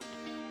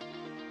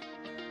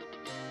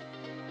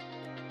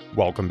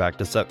Welcome back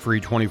to Set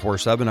Free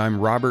 24/7. I'm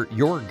Robert,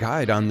 your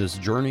guide on this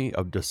journey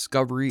of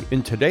discovery.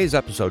 In today's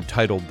episode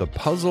titled The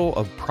Puzzle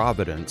of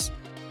Providence,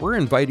 we're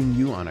inviting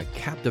you on a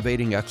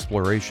captivating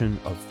exploration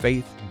of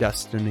faith,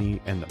 destiny,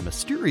 and the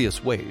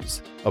mysterious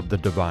ways of the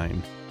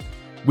divine.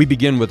 We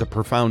begin with a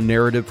profound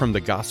narrative from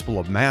the Gospel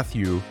of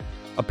Matthew,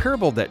 a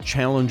parable that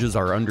challenges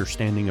our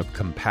understanding of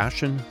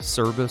compassion,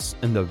 service,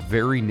 and the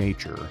very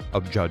nature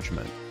of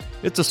judgment.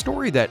 It's a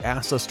story that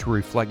asks us to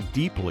reflect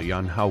deeply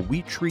on how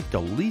we treat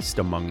the least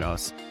among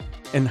us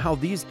and how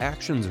these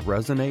actions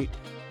resonate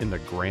in the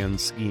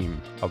grand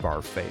scheme of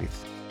our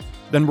faith.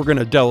 Then we're going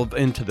to delve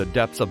into the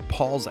depths of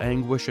Paul's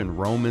anguish in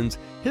Romans,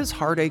 his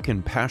heartache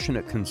and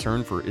passionate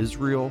concern for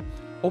Israel,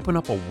 open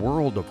up a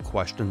world of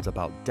questions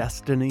about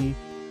destiny,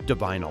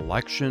 divine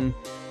election,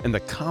 and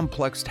the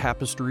complex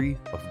tapestry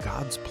of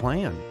God's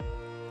plan.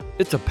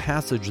 It's a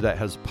passage that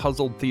has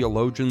puzzled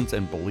theologians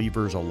and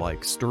believers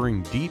alike,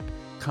 stirring deep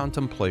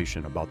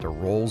contemplation about the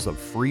roles of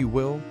free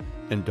will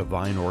and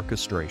divine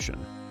orchestration.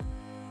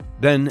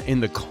 Then, in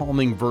the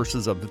calming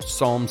verses of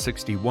Psalm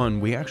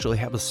 61, we actually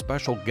have a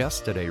special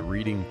guest today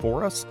reading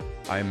for us.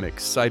 I am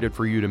excited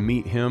for you to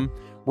meet him.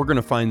 We're going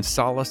to find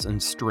solace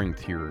and strength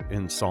here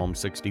in Psalm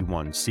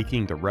 61,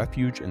 seeking the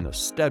refuge in the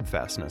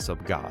steadfastness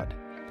of God.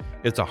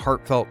 It's a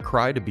heartfelt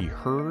cry to be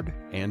heard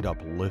and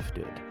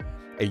uplifted,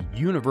 a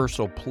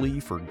universal plea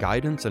for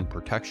guidance and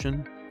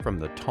protection from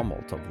the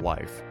tumult of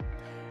life.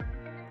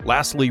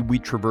 Lastly, we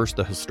traverse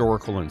the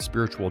historical and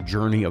spiritual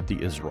journey of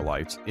the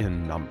Israelites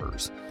in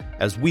Numbers.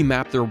 As we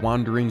map their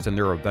wanderings and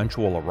their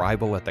eventual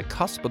arrival at the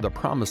cusp of the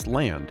Promised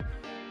Land,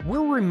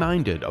 we're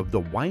reminded of the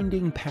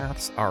winding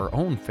paths our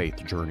own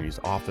faith journeys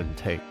often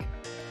take.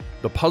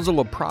 The Puzzle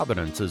of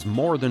Providence is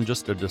more than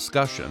just a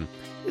discussion.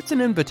 It's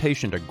an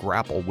invitation to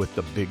grapple with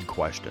the big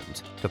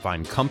questions, to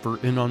find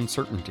comfort in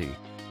uncertainty,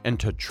 and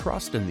to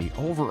trust in the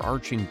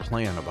overarching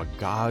plan of a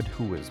God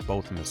who is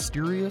both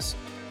mysterious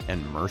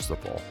and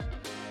merciful.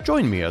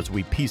 Join me as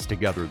we piece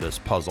together this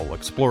puzzle,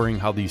 exploring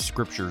how these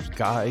scriptures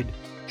guide,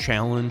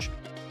 challenge,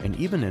 and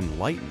even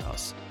enlighten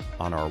us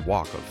on our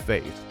walk of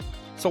faith.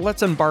 So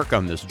let's embark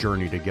on this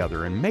journey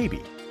together, and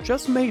maybe,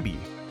 just maybe,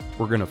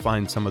 we're going to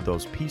find some of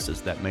those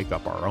pieces that make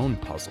up our own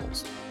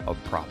puzzles of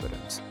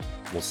providence.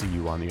 We'll see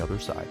you on the other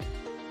side.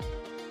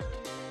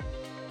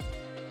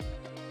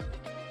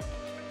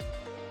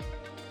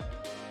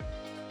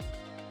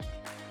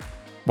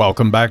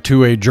 Welcome back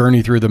to A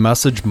Journey Through the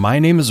Message. My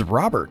name is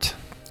Robert.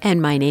 And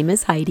my name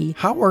is Heidi.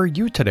 How are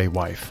you today,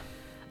 wife?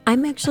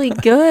 I'm actually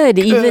good,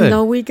 even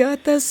though we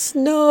got the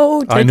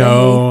snow today. I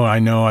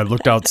know. I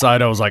looked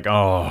outside. I was like,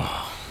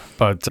 oh.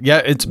 But yeah,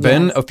 it's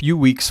been a few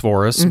weeks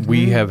for us. Mm-hmm.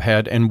 We have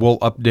had, and we'll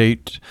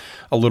update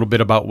a little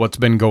bit about what's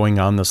been going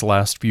on this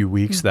last few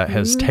weeks that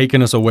has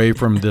taken us away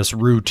from this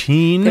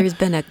routine. There's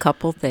been a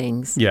couple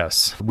things.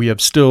 Yes. We have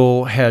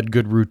still had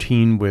good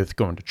routine with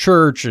going to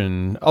church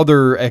and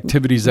other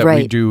activities that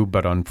we do,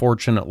 but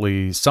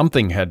unfortunately,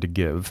 something had to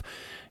give.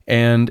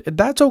 And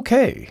that's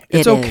okay.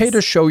 It's okay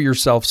to show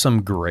yourself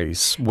some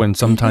grace when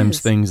sometimes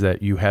things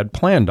that you had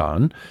planned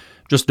on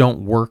just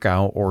don't work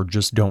out or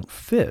just don't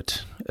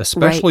fit,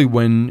 especially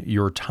when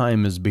your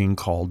time is being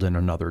called in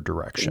another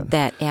direction.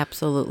 That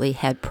absolutely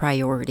had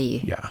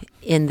priority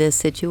in this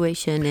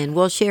situation. And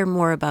we'll share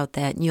more about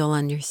that, and you'll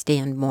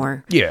understand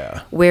more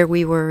where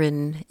we were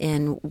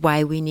and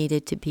why we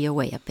needed to be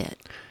away a bit.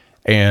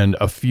 And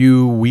a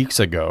few weeks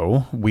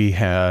ago,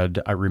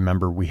 I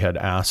remember we had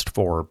asked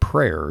for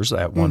prayers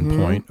at one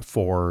point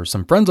for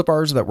some friends of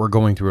ours that were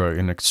going through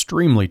an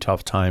extremely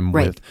tough time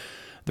with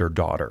their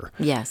daughter.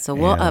 Yeah, so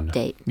we'll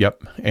update.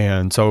 Yep.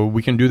 And so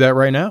we can do that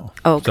right now.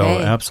 Okay.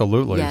 So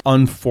absolutely. Yeah.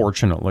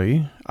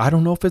 Unfortunately, I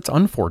don't know if it's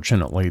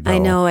unfortunately, though. I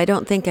know. I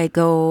don't think I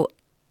go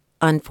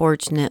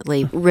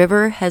unfortunately.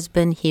 River has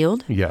been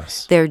healed.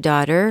 Yes. Their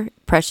daughter,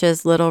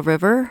 precious little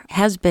River,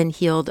 has been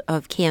healed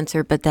of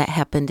cancer, but that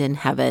happened in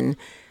heaven.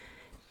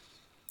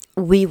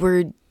 We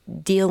were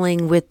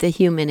dealing with the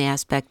human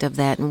aspect of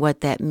that and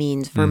what that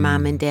means for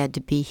mom and dad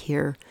to be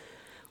here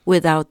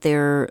without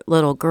their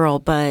little girl.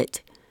 But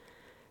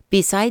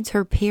besides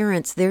her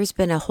parents, there's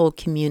been a whole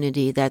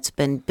community that's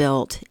been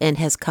built and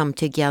has come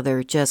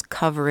together just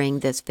covering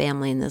this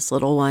family and this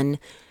little one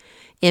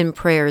in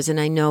prayers. And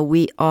I know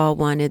we all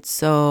wanted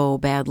so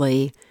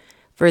badly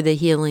for the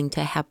healing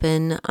to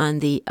happen on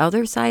the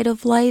other side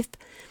of life.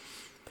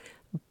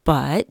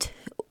 But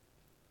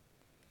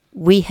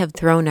we have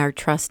thrown our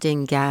trust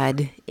in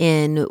God,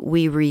 and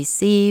we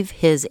receive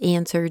His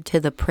answer to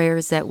the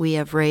prayers that we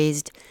have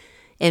raised.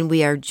 And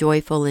we are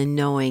joyful in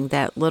knowing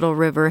that little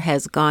River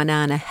has gone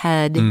on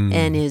ahead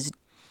and is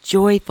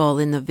joyful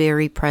in the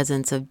very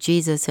presence of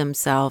Jesus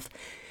Himself.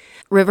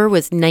 River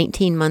was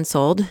 19 months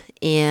old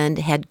and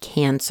had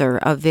cancer,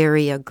 a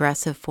very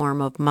aggressive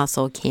form of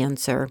muscle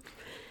cancer.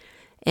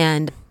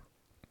 And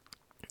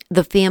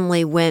the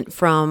family went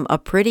from a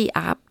pretty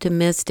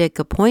optimistic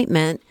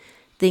appointment,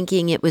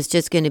 thinking it was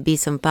just going to be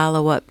some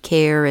follow-up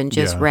care and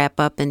just wrap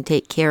up and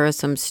take care of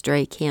some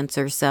stray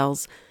cancer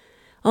cells,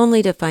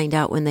 only to find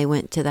out when they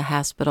went to the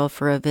hospital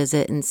for a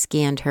visit and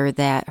scanned her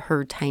that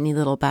her tiny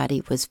little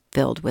body was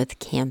filled with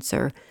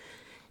cancer.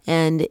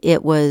 And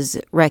it was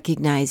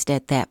recognized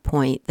at that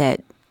point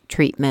that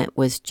treatment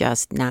was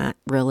just not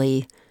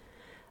really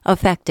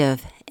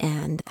effective,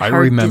 and I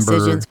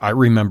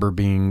remember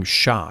being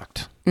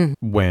shocked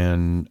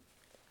when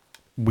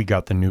we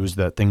got the news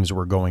that things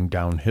were going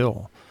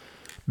downhill,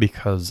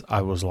 because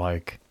I was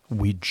like,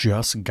 we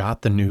just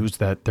got the news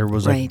that there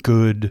was a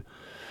good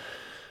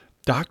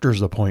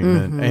doctor's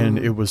appointment, and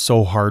it was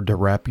so hard to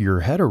wrap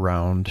your head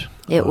around.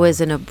 It was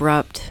an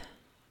abrupt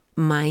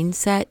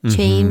mindset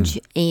change,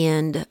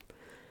 and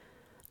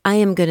I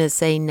am going to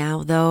say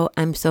now, though,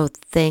 I'm so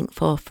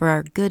thankful for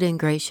our good and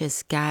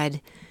gracious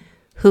God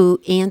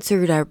who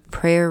answered our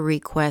prayer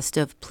request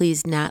of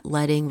please not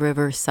letting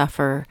River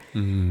suffer,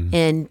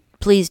 and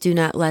please do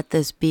not let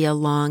this be a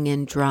long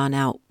and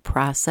drawn-out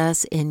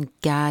process. And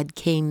God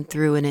came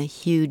through in a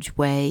huge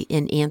way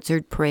and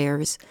answered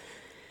prayers.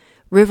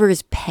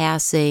 River's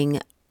passing,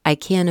 I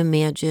can't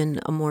imagine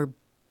a more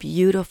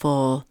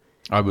beautiful,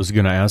 I was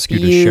going to ask you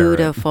to share it.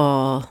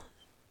 Beautiful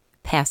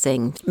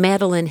passing.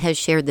 Madeline has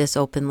shared this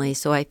openly,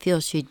 so I feel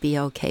she'd be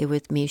okay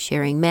with me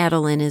sharing.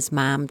 Madeline is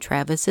Mom,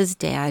 Travis's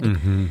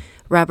dad.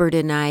 Robert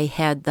and I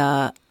had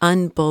the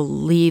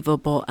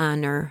unbelievable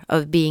honor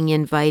of being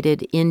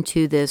invited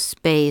into this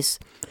space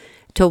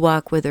to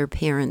walk with her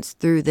parents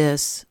through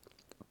this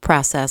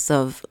process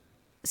of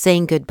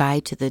saying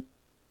goodbye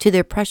to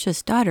their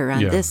precious daughter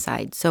on this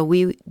side. So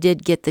we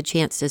did get the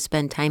chance to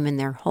spend time in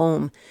their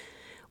home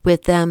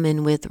with them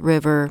and with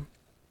River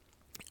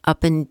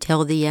up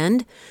until the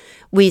end.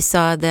 We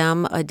saw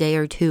them a day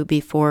or two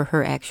before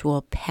her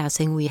actual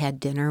passing. We had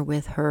dinner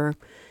with her.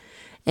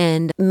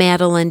 And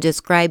Madeline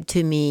described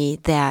to me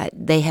that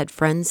they had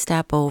friends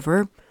stop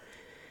over.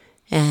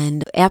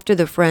 And after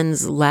the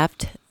friends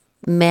left,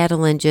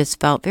 Madeline just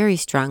felt very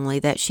strongly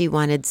that she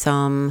wanted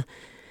some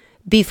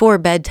before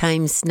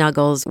bedtime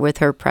snuggles with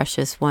her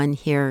precious one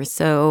here.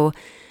 So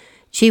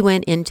she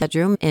went into the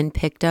bedroom and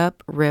picked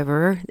up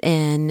River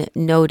and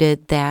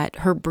noted that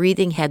her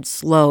breathing had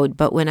slowed.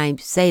 But when I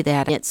say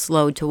that, it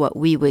slowed to what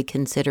we would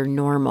consider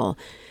normal.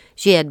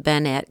 She had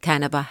been at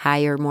kind of a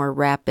higher, more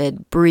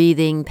rapid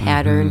breathing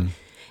pattern.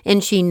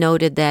 And she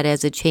noted that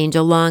as a change,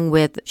 along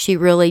with she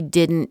really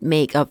didn't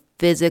make a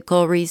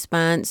physical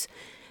response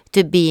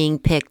to being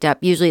picked up.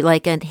 Usually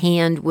like a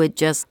hand would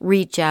just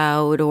reach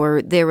out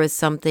or there was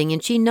something.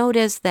 And she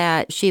noticed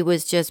that she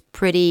was just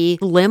pretty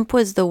limp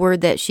was the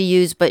word that she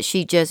used, but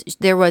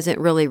there wasn't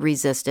really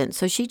resistance.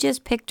 So she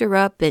just picked her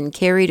up and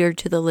carried her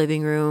to the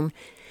living room.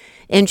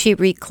 And she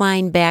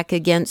reclined back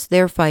against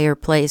their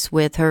fireplace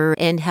with her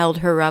and held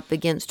her up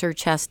against her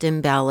chest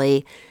and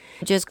belly,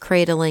 just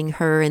cradling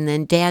her. And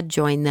then Dad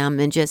joined them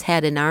and just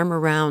had an arm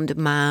around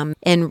Mom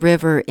and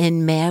River.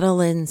 And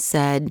Madeline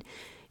said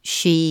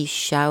she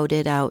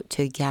shouted out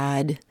to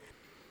God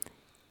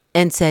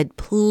and said,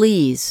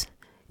 please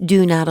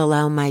do not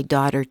allow my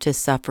daughter to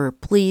suffer.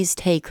 Please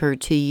take her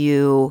to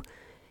you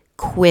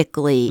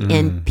quickly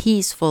and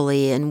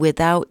peacefully and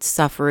without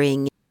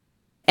suffering.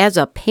 As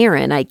a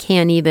parent, I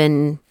can't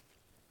even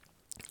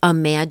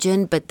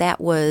imagine, but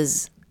that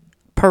was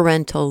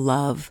parental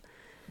love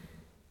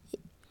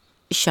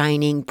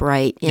shining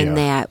bright in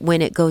that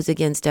when it goes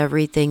against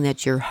everything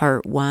that your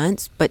heart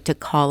wants, but to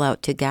call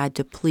out to God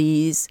to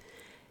please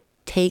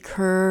take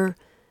her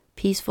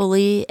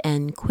peacefully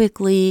and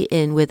quickly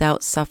and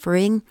without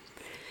suffering.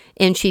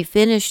 And she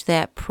finished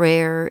that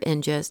prayer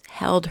and just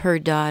held her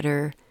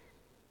daughter.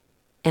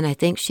 And I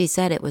think she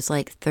said it was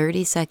like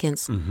 30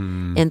 seconds.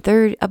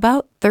 And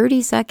about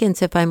 30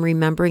 seconds, if I'm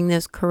remembering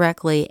this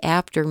correctly,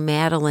 after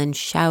Madeline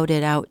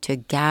shouted out to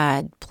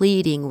God,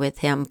 pleading with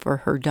him for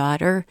her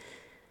daughter,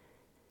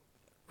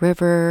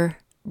 River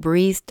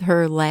breathed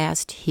her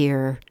last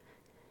here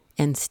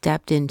and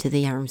stepped into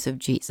the arms of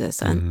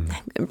Jesus. I'm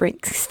going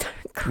to start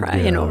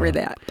crying over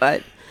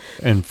that.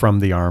 And from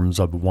the arms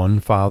of one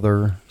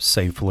Father,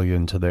 safely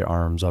into the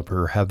arms of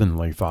her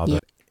heavenly Father.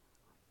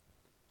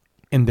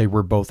 And they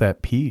were both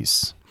at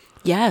peace.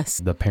 Yes.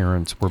 The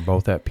parents were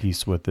both at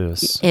peace with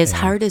this. As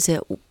hard as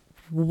it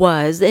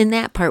was, and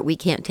that part we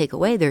can't take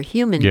away. They're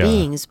human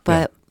beings,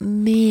 but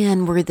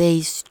man, were they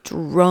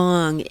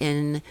strong,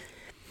 and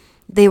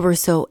they were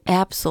so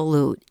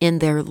absolute in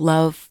their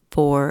love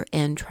for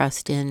and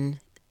trust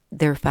in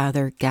their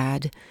Father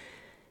God.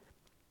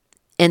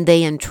 And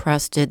they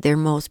entrusted their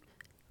most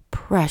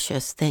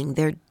precious thing,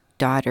 their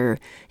daughter.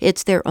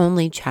 It's their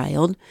only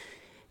child.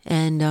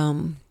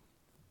 And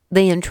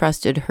they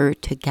entrusted her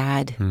to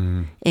God,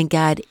 and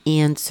God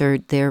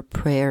answered their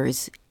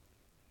prayers.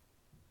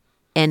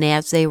 And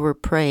as they were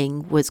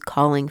praying, was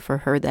calling for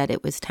her that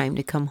it was time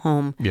to come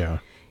home. Yeah.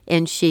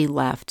 And she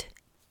left.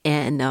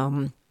 And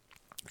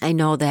I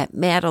know that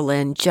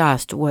Madeline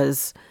just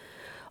was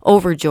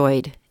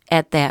overjoyed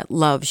at that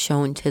love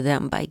shown to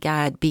them by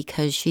God,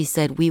 because she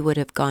said we would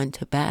have gone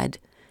to bed.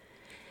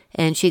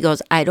 And she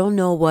goes, I don't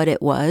know what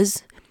it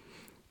was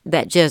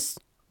that just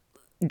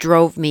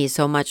drove me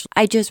so much.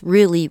 I just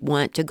really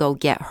want to go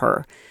get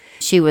her.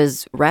 She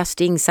was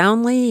resting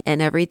soundly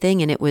and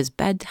everything, and it was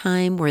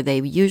bedtime where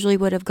they usually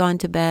would have gone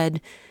to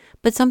bed.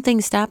 But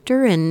something stopped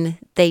her, and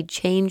they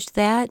changed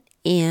that,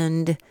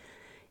 and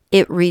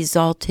it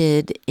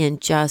resulted in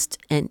just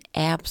an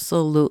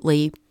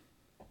absolutely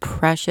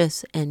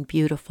precious and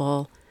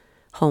beautiful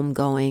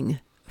homegoing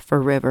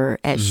for River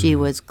as she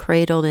was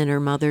cradled in her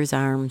mother's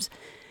arms,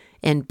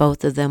 and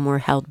both of them were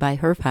held by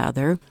her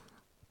father.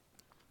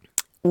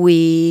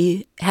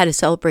 We had a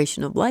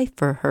celebration of life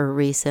for her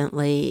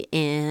recently,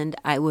 and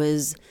I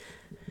was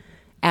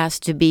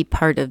asked to be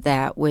part of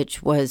that,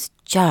 which was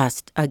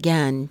just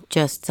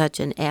such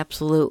an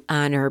absolute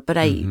honor. But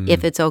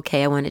if it's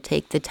okay, I want to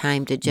take the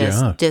time to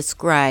just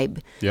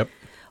describe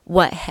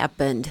what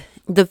happened.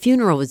 The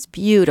funeral was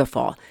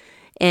beautiful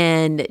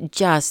and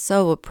just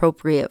so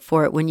appropriate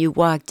for it. When you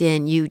walked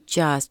in,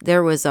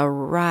 there was a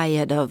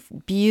riot of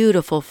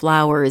beautiful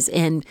flowers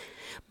and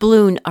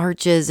balloon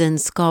arches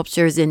and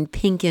sculptures in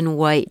pink and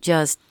white,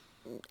 just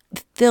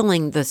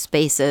filling the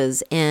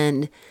spaces,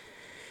 and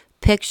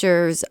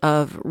pictures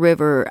of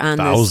River on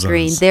the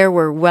screen. There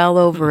were well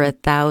over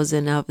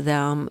 1,000 of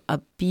them. A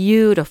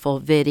beautiful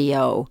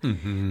video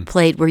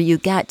played where you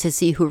got to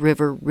see who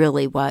River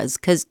really was,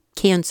 because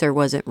cancer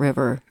wasn't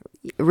River.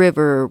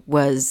 River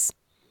was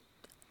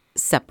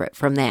separate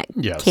from that.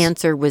 Yes.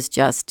 Cancer was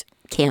just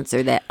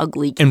cancer, that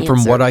ugly cancer. And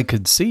from what I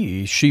could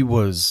see, she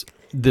was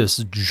this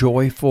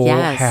joyful,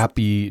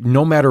 happy,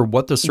 no matter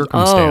what the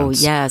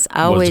circumstance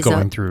was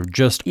going through,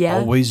 just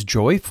always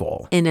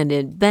joyful. And an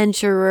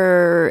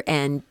adventurer,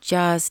 and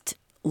just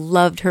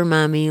loved her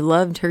mommy,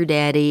 loved her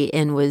daddy,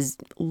 and was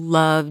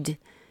loved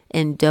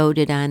and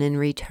doted on and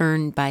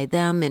returned by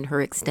them and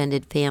her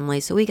extended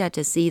family. So we got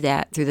to see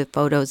that through the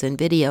photos and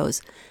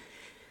videos.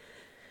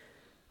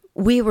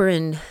 We were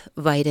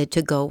invited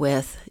to go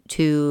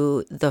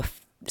to the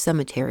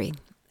cemetery.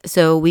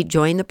 So we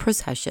joined the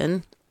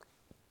procession.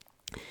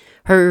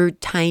 Her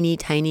tiny,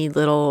 tiny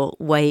little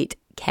white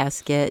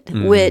casket,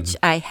 which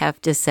I have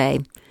to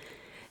say,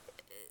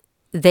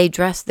 they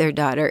dressed their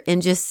in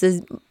in just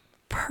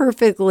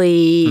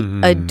perfectly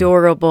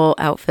adorable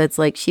outfits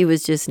like she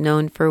was just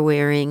known for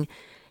wearing.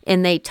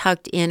 And they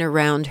tucked in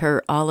around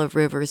her all of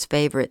River's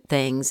favorite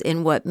things.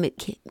 And what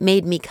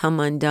made me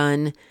come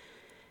undone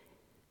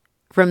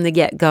from the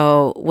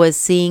get-go was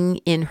seeing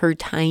in her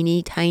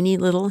tiny, tiny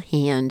little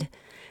hand,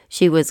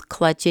 she was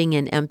clutching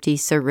an empty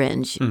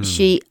syringe.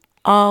 She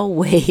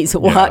always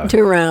walked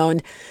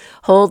around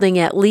holding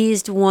at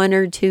least 1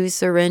 or 2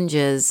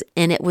 syringes,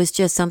 and it was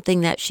just something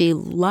that she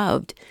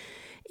loved.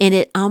 And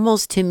it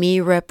almost to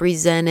me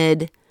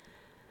represented,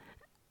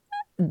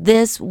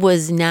 this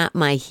was not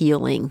my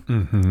healing.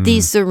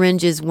 These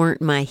syringes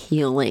weren't my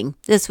healing.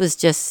 This was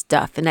just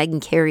stuff, and I can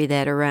carry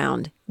that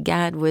around.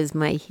 God was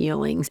my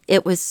healing.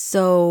 It was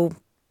so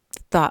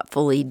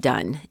thoughtfully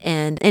done.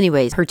 And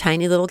anyways, her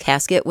tiny little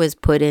casket was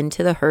put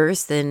into the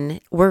hearse, and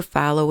we're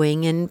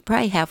following, and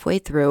probably halfway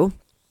through,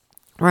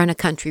 we're on a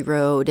country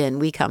road,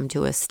 and we come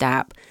to a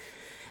stop.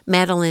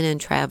 Madeline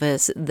and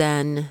Travis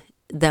then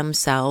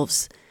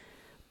themselves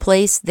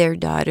place their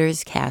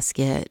daughter's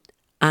casket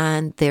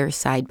on their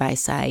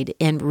side-by-side,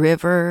 and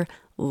River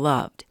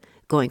loved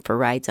going for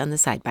rides on the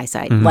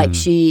side-by-side. Like,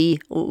 she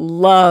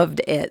loved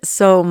it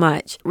so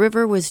much.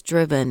 River was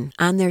driven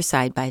on their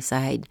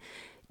side-by-side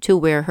to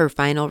where her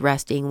final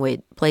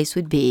resting place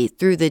would be,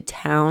 through the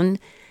town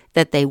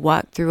that they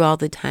walked through all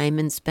the time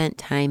and spent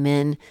time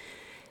in,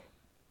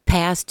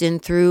 past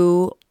and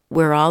through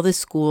where all the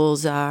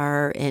schools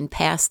are, and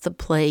past the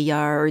play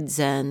yards,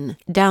 and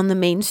down the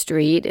main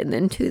street, and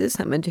then to the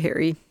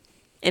cemetery.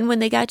 And when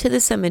they got to the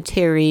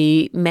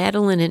cemetery,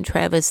 Madeline and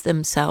Travis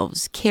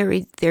themselves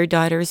carried their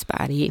daughter's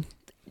body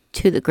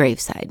to the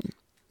graveside.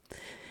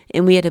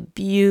 And we had a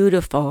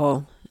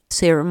beautiful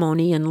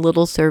ceremony and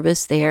little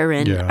service there,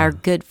 and our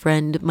good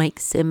friend Mike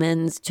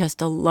Simmons,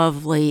 just a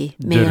lovely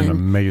man, did an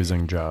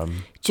amazing job.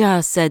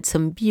 Just said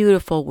some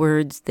beautiful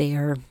words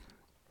there.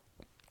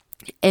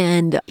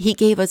 And he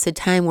gave us a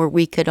time where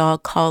we could all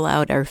call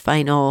out our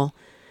final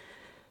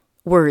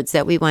words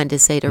that we wanted to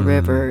say to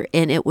River,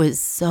 and it was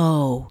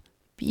so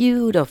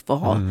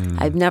beautiful.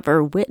 I've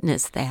never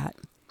witnessed that.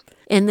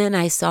 And then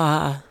I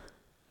saw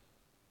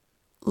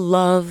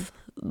love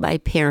by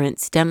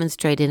parents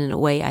demonstrated in a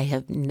way I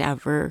have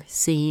never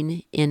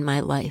seen in my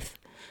life.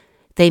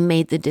 They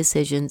made the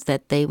decisions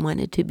that they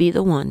wanted to be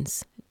the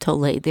ones to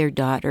lay their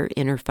daughter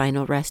in her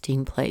final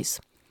resting place.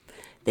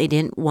 They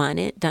didn't want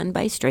it done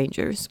by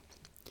strangers.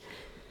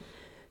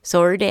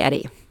 So her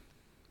daddy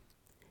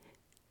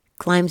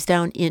climbs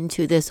down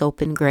into this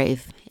open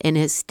grave and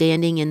is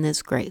standing in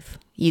this grave.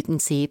 You can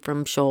see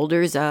from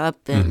shoulders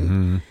up,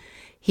 and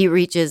he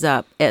reaches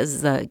up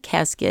as the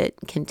casket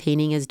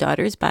containing his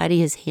daughter's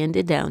body is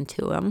handed down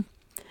to him,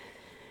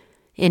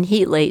 and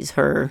he lays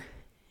her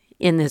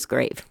in this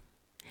grave.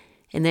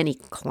 And then he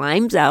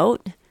climbs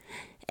out,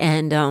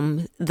 and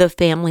the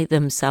family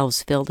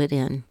themselves filled it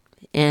in.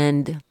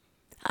 And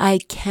I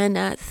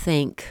cannot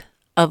think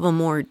of a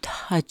more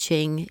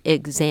touching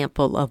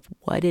example of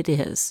what it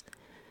is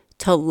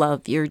to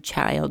love your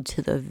child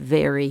to the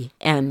very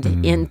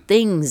end in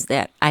things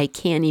that I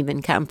can't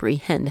even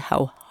comprehend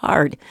how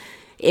hard.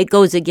 It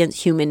goes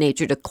against human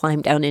nature to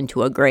climb down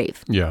into a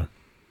grave. Yeah.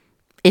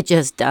 It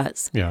just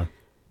does. Yeah.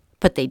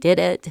 But they did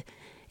it,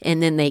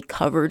 and then they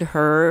covered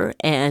her,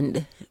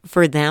 and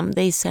for them,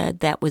 they said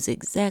that was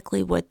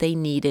exactly what they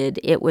needed.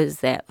 It was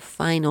that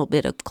final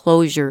bit of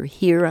closure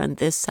here on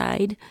this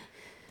side,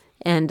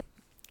 and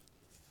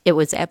it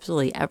was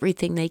absolutely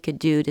everything they could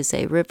do to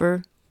say,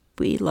 River,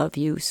 we love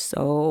you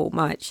so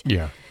much.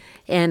 Yeah.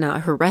 And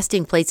her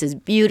resting place is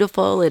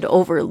beautiful. It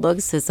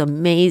overlooks this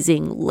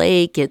amazing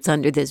lake. It's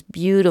under this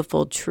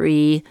beautiful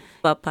tree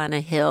up on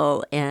a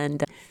hill,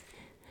 and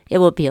it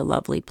will be a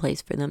lovely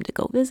place for them to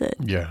go visit.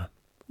 Yeah.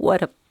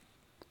 What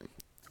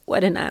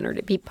an honor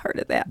to be part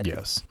of that.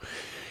 Yes.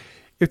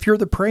 If you're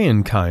the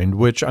praying kind,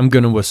 which I'm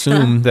going to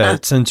assume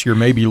that since you're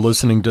maybe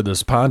listening to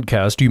this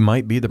podcast, you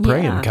might be the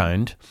praying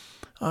kind.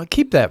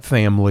 Keep that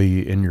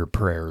family in your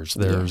prayers.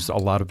 There's a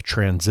lot of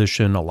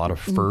transition. A lot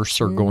of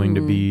firsts are going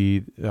to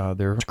be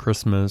there's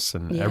Christmas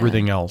and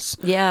everything else.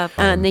 Yeah,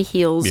 on the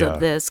heels of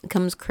this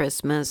comes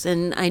Christmas.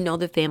 And I know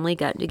the family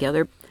got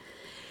together.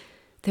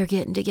 They're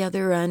getting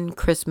together on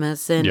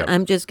Christmas. And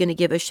I'm just going to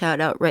give a shout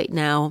out right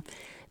now.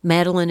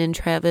 Madeline and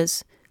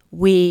Travis,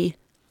 we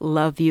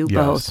love you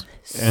both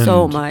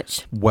so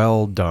much.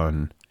 Well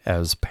done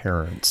as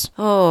parents.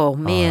 Oh,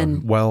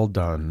 man. Well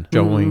done.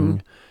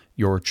 Showing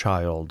your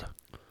child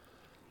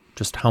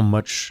just how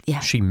much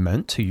she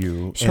meant to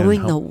you.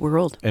 Showing the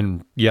world.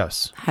 And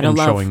how to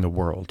love. Showing the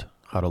world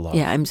how to love.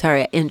 Yeah, I'm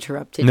sorry I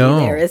interrupted you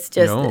there. It's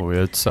just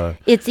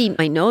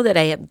I know that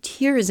I have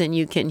tears and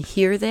you can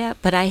hear that,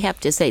 but I have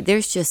to say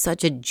there's just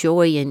such a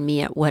joy in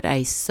me at what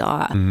I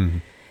saw.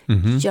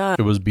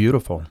 It was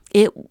beautiful.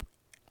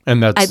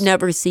 I've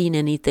never seen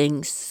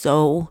anything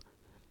so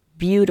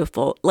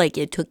beautiful, like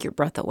it took your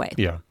breath away.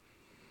 Yeah.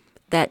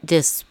 That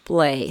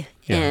display.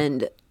 Yeah.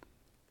 And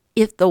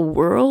if the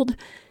world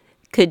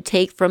could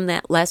take from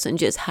that lesson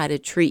just how to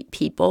treat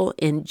people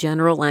in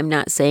general, I'm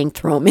not saying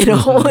throw them in a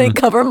hole and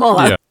cover them all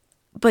up,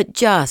 but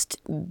just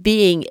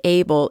being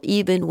able,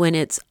 even when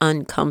it's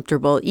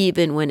uncomfortable,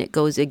 even when it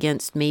goes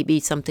against maybe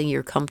something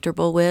you're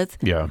comfortable with,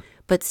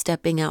 but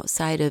stepping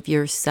outside of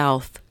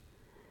yourself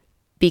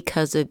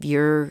because of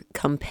your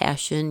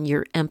compassion,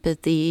 your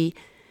empathy,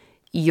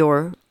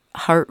 your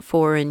heart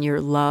for and your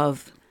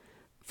love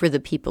for the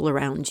people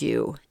around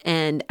you.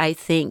 And I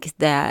think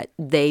that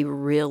they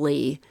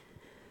really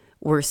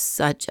were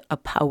such a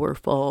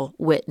powerful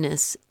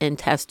witness and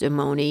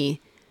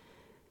testimony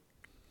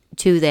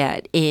to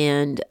that.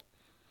 And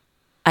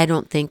I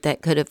don't think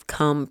that could have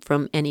come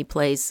from any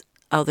place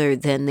other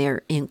than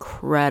their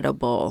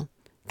incredible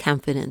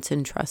confidence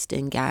and trust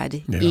in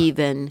God,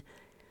 even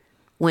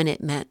when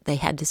it meant they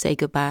had to say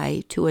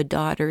goodbye to a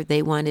daughter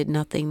they wanted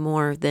nothing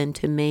more than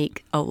to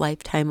make a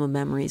lifetime of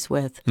memories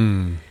with.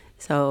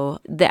 So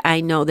I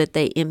know that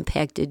they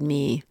impacted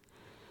me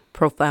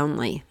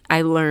profoundly.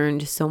 I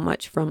learned so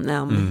much from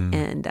them,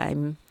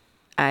 and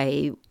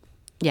you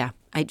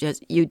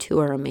two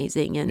are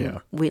amazing,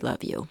 and we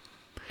love you.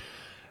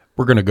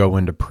 We're going to go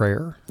into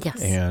prayer.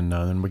 Yes. And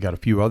then we got a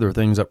few other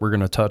things that we're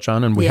going to touch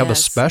on. And we have a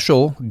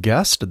special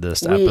guest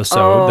this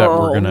episode that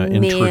we're going to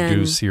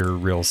introduce here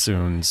real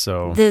soon.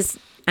 So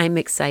I'm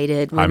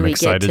excited when we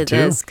get to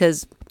this,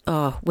 because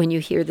when you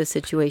hear the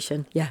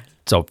situation. Yeah.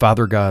 So,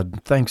 Father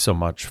God, thanks so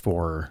much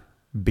for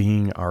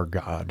being our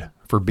God,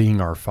 for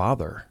being our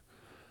Father,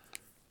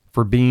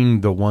 for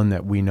being the one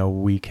that we know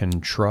we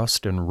can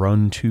trust and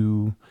run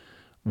to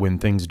when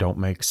things don't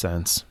make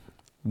sense,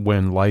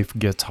 when life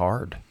gets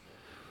hard,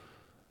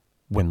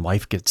 when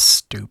life gets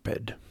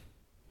stupid,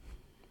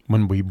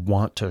 when we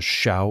want to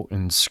shout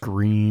and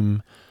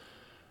scream.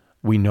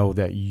 We know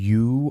that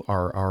you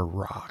are our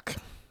rock,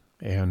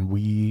 and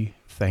we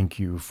thank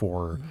you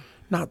for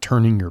not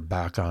turning your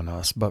back on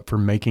us, but for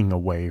making a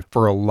way,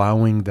 for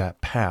allowing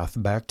that path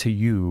back to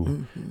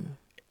you.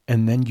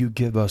 And then you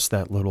give us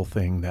that little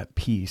thing, that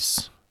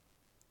peace,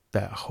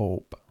 that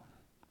hope,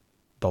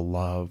 the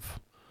love.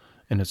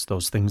 And it's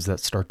those things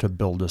that start to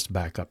build us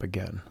back up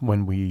again.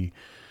 When we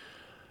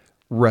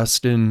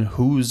rest in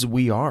whose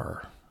we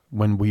are,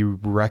 when we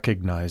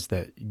recognize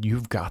that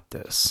you've got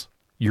this,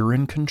 you're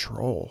in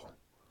control.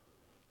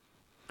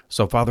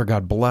 So, Father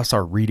God, bless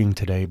our reading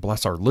today,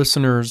 bless our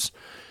listeners,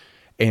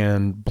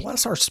 and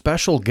bless our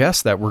special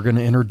guest that we're going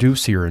to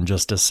introduce here in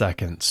just a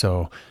second.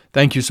 So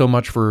thank you so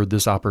much for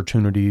this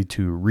opportunity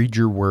to read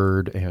your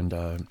word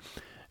and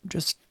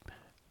just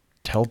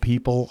tell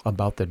people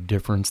about the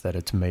difference that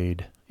it's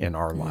made in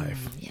our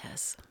life.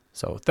 Yes.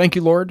 So thank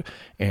you, Lord,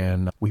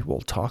 and we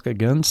will talk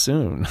again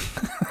soon.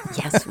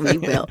 Yes, we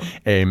will.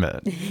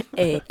 Amen.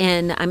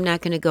 And I'm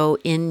not going to go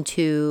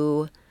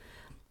into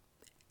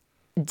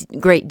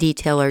great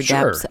detail or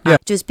depth,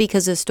 just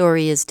because the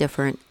story is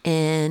different.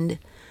 And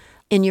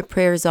in your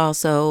prayers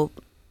also,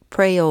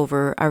 pray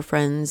over our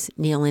friends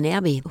Neil and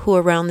Abby, who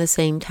around the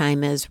same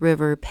time as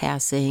River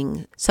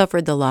passing,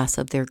 suffered the loss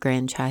of their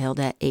grandchild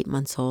at 8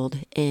 months old.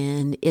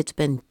 And it's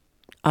been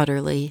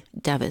utterly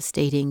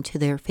devastating to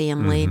their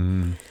family.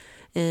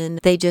 And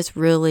they just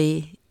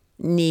really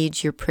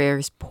need your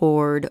prayers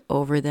poured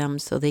over them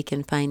so they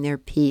can find their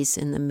peace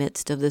in the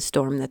midst of the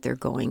storm that they're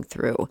going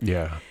through.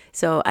 Yeah.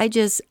 So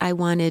I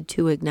wanted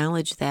to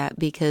acknowledge that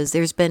because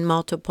there's been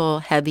multiple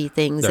heavy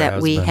things There that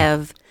has we been.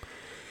 have.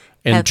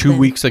 And 2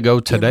 weeks ago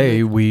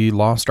today, we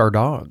lost our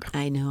dog.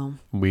 I know.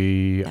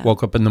 We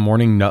woke up in the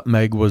morning.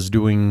 Nutmeg was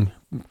doing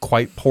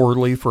quite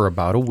poorly for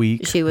about a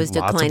week. She was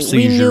Lots declining. of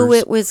seizures. We knew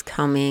it was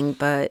coming,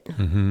 but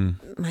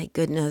my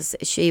goodness,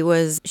 she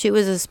was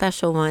a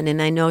special one,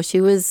 and I know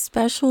she was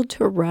special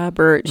to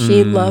Robert.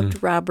 She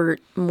loved Robert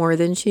more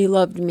than she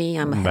loved me.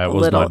 That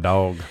was my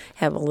dog.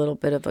 Have a little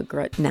bit of a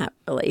grudge. Not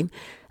really.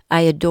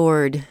 I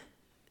adored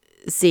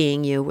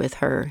seeing you with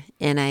her,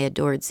 and I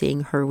adored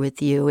seeing her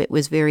with you. It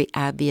was very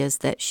obvious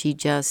that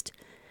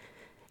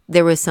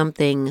there was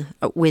something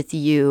with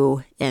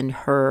you and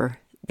her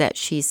that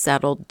she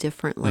settled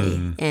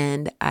differently.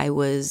 And I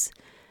was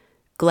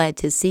glad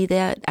to see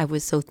that. I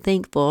was so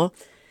thankful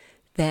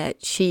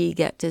that she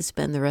got to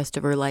spend the rest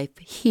of her life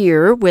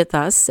here with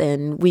us,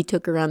 and we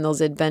took her on those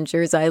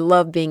adventures. I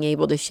love being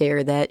able to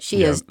share that.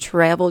 She has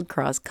traveled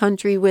cross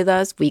country with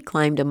us. We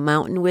climbed a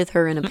mountain with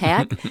her in a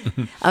pack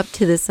up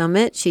to the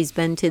summit. She's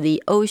been to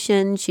the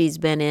ocean. She's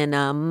been in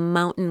a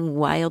mountain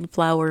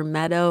wildflower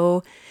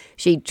meadow.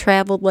 She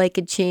traveled like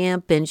a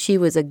champ, and she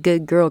was a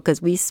good girl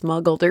because we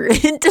smuggled her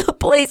into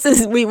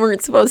places we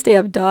weren't supposed to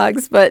have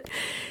dogs, but...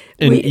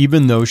 And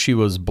even though she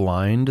was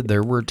blind,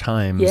 there were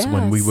times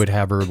when we would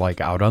have her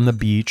like out on the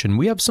beach, and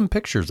we have some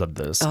pictures of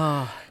this.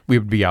 Oh. We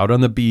would be out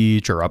on the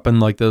beach or up in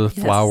like the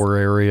flower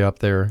area up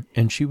there,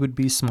 and she would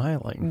be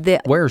smiling.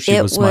 Where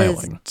she was smiling.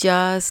 It was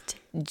just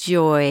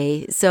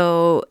joy.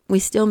 So we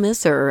still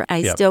miss her.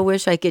 I still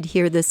wish I could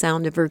hear the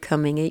sound of her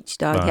coming. Each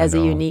dog has a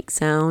unique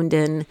sound,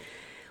 and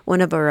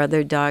one of our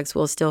other dogs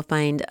will still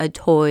find a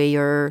toy,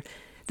 or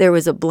there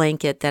was a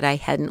blanket that I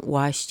hadn't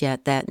washed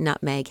yet that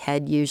Nutmeg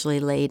had usually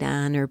laid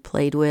on or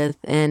played with.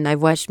 And I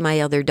watched my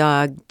other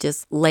dog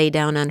just lay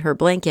down on her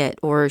blanket,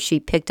 or she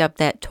picked up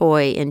that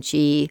toy and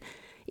she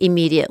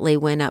immediately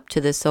went up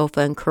to the sofa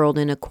and curled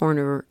in a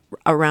corner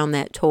around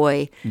that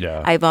toy.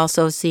 Yeah. I've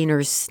also seen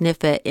her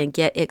sniff it and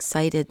get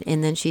excited,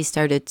 and then she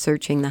started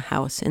searching the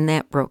house, and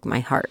that broke my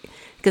heart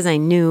because I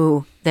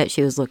knew that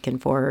she was looking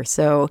for her.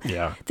 So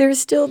there's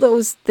still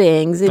those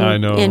things, and, I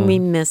know. And we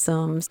miss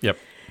them. Yep.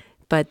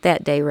 But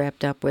that day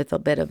wrapped up with a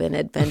bit of an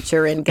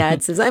adventure, and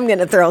God says, I'm going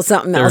to throw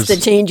something else to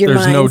change your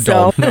mind. There's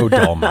no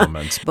dull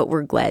moments. But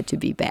we're glad to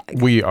be back.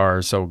 We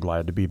are so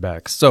glad to be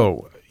back.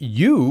 So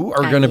you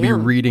are going to be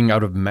reading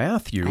out of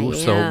Matthew.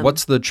 So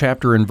what's the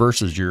chapter and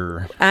verses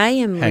you're I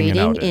am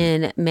reading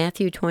in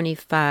Matthew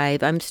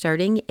 25. I'm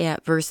starting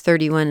at verse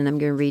 31, and I'm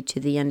going to read to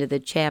the end of the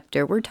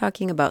chapter. We're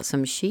talking about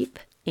some sheep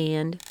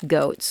and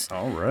goats.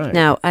 All right.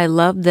 Now, I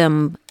love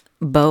them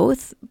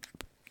both,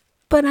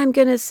 but I'm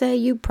going to say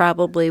you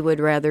probably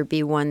would rather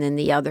be one than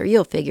the other.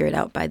 You'll figure it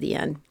out by the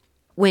end.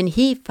 When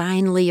he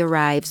finally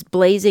arrives,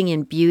 blazing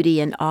in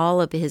beauty and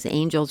all of his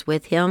angels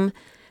with him,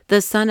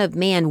 the Son of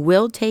Man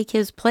will take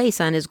his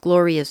place on his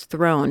glorious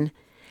throne.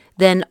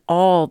 Then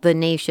all the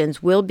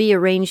nations will be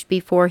arranged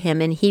before him,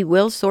 and he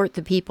will sort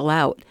the people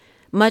out,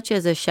 much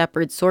as a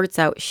shepherd sorts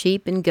out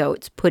sheep and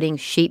goats, putting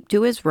sheep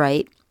to his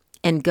right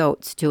and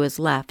goats to his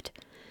left.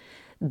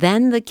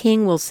 Then the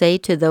king will say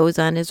to those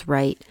on his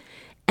right,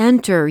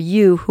 Enter,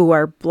 you who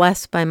are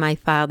blessed by my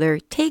Father.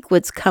 Take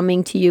what's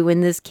coming to you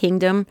in this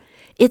kingdom.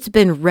 It's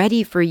been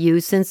ready for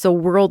you since the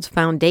world's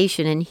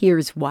foundation, and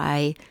here's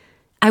why.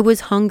 I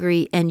was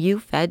hungry, and you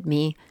fed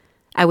me.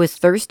 I was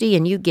thirsty,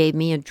 and you gave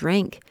me a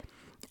drink.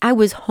 I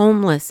was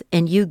homeless,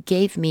 and you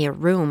gave me a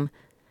room.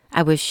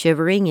 I was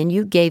shivering, and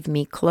you gave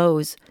me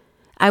clothes.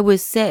 I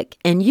was sick,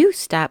 and you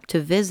stopped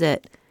to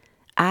visit.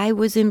 I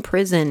was in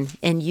prison,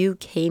 and you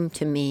came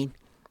to me.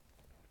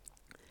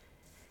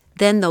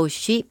 Then those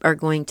sheep are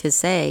going to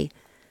say,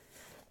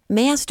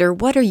 Master,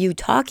 what are you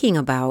talking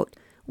about?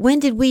 When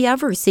did we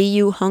ever see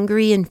you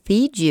hungry and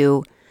feed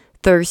you,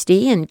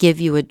 thirsty and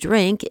give you a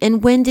drink?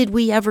 And when did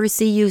we ever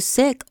see you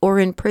sick or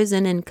in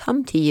prison and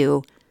come to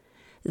you?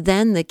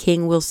 Then the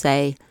king will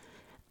say,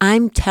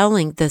 I'm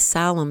telling the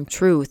solemn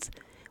truth.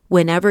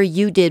 Whenever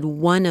you did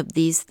one of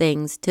these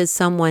things to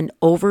someone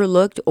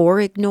overlooked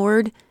or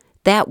ignored,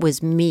 that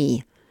was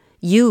me.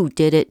 You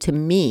did it to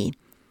me.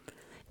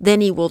 Then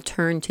he will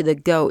turn to the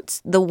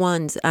goats, the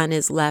ones on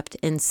his left,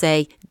 and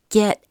say,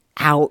 Get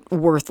out,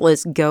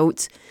 worthless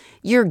goats.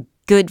 You're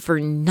good for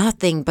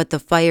nothing but the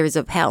fires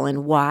of hell.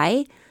 And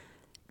why?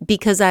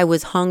 Because I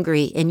was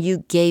hungry, and you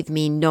gave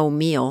me no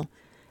meal.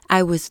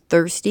 I was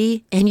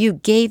thirsty, and you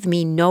gave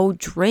me no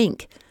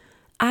drink.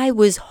 I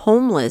was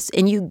homeless,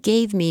 and you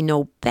gave me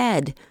no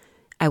bed.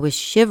 I was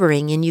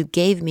shivering, and you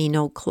gave me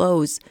no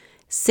clothes.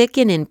 Sick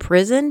and in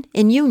prison,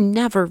 and you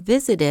never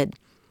visited.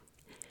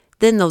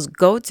 Then those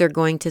goats are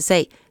going to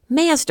say,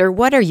 Master,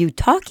 what are you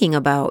talking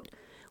about?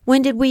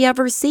 When did we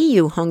ever see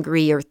you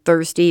hungry or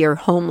thirsty or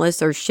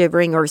homeless or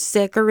shivering or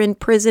sick or in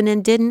prison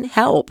and didn't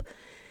help?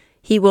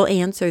 He will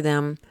answer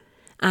them,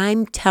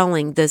 I'm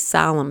telling the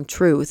solemn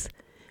truth.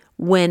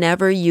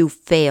 Whenever you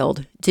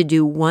failed to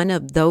do one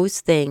of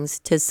those things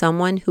to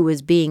someone who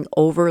was being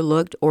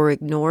overlooked or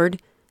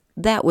ignored,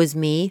 that was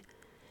me.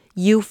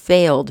 You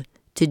failed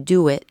to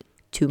do it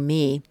to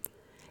me.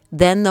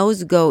 Then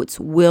those goats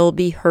will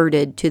be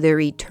herded to their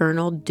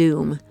eternal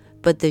doom,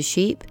 but the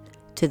sheep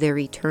to their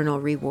eternal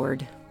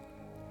reward.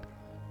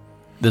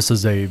 This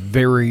is a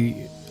very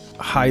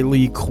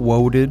highly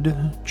quoted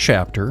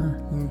chapter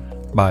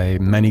by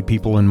many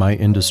people in my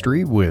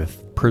industry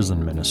with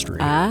prison ministry.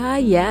 Ah,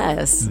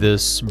 yes.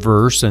 This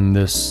verse and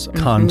this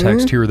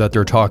context here that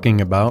they're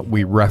talking about,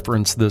 we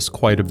reference this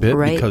quite a bit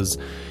because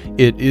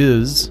it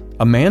is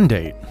a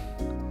mandate.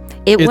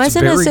 It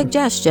wasn't a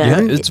suggestion.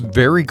 Yeah, it's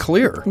very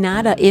clear.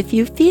 Not a if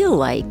you feel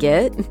like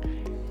it.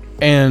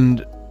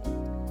 And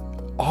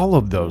all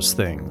of those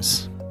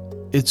things,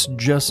 it's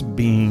just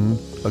being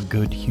a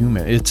good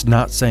human. It's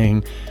not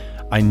saying,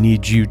 I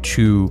need you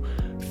to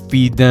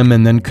feed them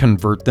and then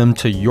convert them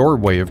to your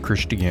way of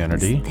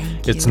Christianity.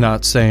 It's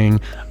not saying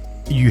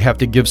you have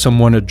to give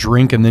someone a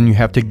drink and then you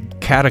have to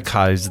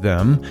catechize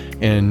them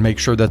and make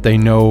sure that they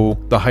know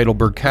the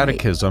Heidelberg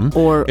Catechism.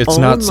 Or it's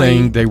not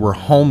saying they were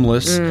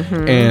homeless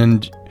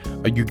and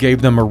you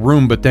gave them a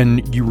room, but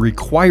then you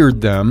required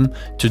them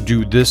to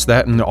do this,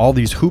 that, and all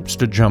these hoops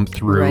to jump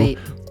through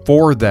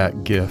for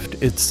that gift.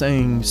 It's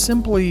saying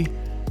simply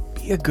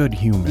be a good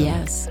human.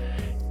 Yes.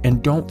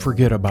 And don't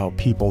forget about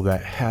people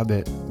that have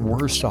it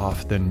worse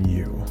off than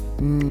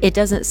you. It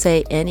doesn't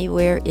say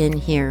anywhere in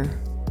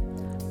here,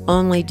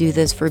 only do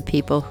this for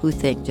people who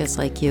think just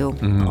like you.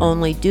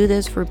 Only do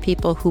this for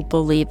people who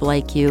believe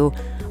like you.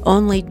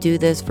 Only do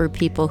this for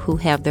people who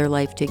have their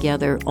life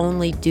together.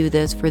 Only do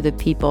this for the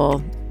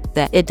people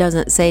that... It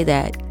doesn't say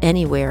that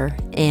anywhere.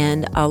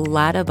 And a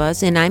lot of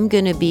us, and I'm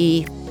going to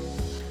be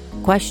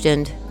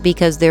questioned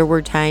because there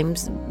were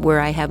times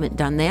where I haven't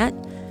done that.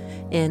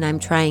 And I'm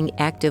trying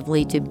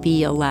actively to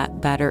be a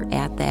lot better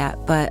at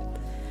that. But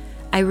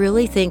I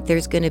really think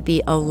there's going to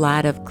be a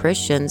lot of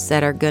Christians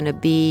that are going to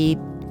be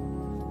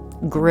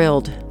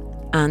grilled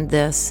on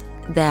this,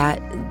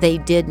 that they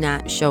did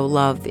not show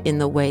love in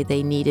the way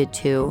they needed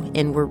to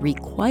and were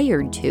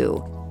required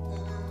to.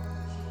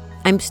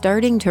 I'm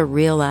starting to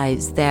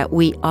realize that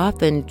we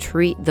often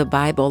treat the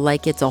Bible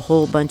like it's a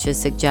whole bunch of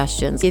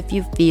suggestions. If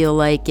you feel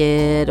like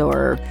it,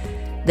 or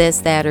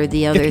this, that, or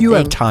the other thing. If you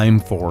have time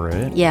for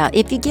it. Yeah,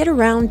 if you get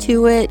around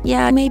to it,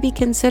 yeah, maybe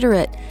consider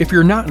it. If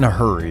you're not in a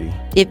hurry.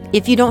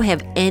 If you don't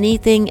have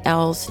anything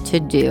else to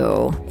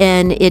do,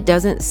 and it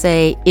doesn't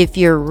say if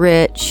you're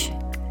rich,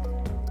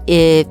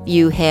 if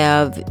you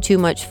have too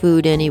much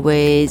food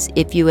anyways,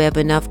 if you have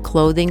enough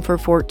clothing for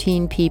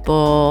 14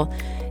 people,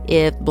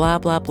 if blah,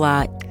 blah,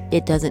 blah,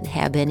 it doesn't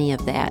have any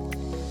of that.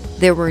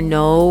 There were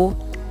no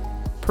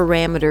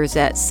parameters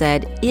that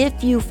said,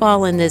 if you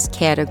fall in this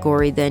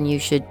category, then you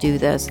should do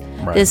this.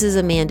 Right. This is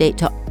a mandate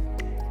to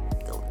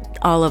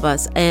all of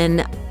us.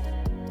 And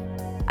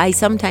I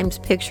sometimes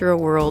picture a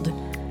world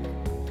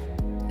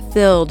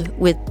filled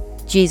with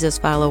Jesus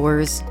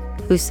followers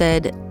who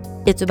said,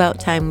 it's about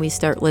time we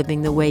start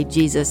living the way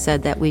Jesus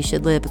said that we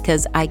should live,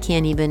 because I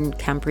can't even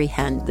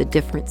comprehend the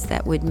difference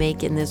that would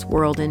make in this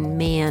world. And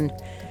man,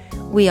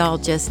 we all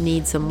just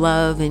need some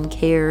love and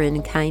care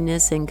and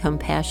kindness and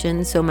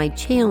compassion. So my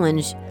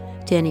challenge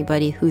to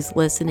anybody who's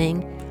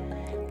listening,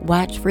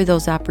 watch for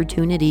those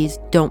opportunities.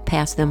 Don't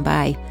pass them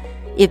by.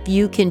 If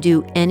you can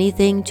do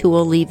anything to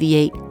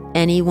alleviate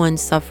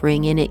anyone's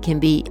suffering, and it can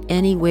be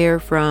anywhere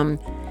from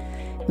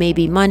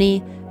maybe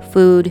money,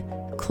 food,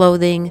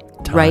 clothing,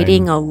 time,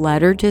 writing a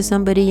letter to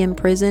somebody in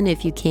prison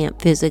if you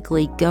can't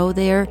physically go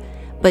there,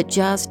 but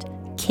just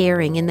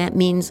caring. And that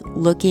means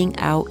looking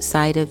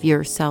outside of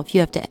yourself. You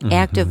have to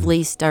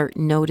actively start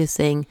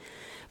noticing,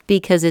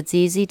 because it's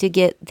easy to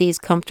get these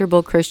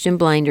comfortable Christian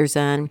blinders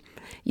on.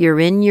 You're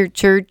in your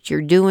church,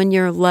 you're doing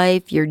your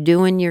life, you're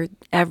doing your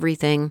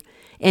everything,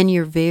 and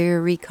you're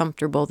very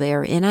comfortable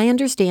there. And I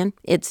understand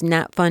it's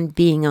not fun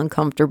being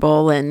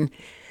uncomfortable, and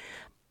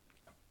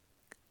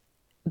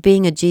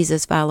being a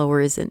Jesus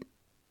follower isn't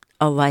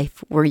a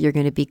life where you're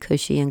going to be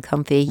cushy and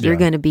comfy. You're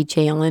going to be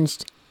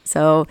challenged.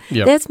 So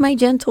that's my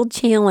gentle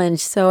challenge.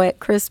 So at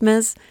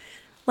Christmas,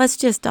 let's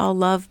just all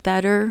love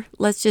better.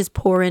 Let's just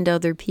pour into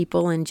other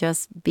people and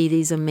just be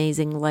these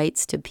amazing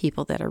lights to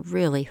people that are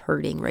really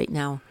hurting right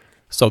now.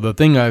 So the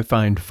thing I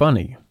find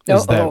funny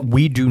is that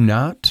we do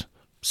not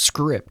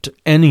script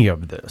any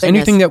of this.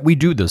 Anything that we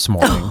do this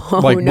morning,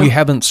 we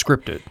haven't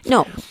scripted.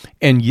 No.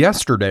 And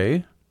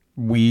yesterday,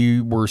 we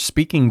were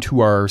speaking to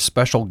our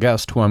special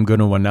guest, who I'm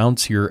going to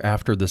announce here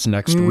after this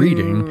next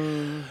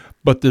reading.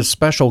 But this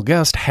special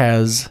guest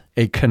has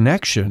a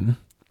connection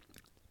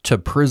to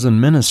prison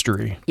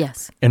ministry.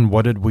 Yes. And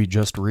what did we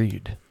just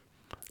read?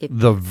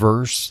 The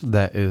verse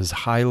that is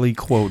highly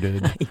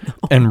quoted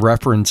and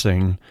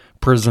referencing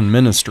prison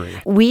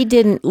ministry. We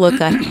didn't look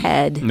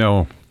ahead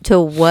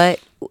to what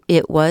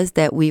it was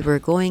that we were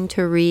going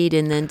to read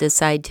and then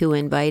decide to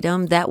invite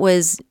them.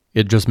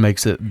 It just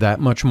makes it that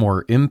much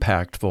more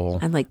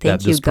impactful. I'm like,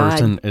 that this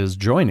person is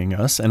joining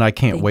us, and I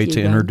can't wait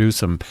to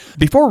introduce him.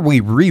 Before we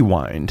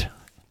rewind,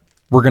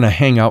 We're going to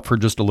hang out for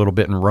just a little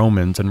bit in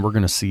Romans, and we're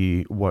going to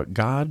see what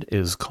God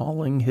is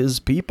calling his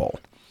people.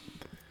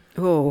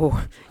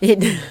 Oh,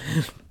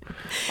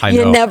 I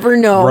you know. never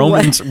know.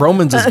 Romans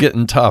is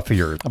getting tough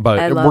here,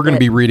 but we're going to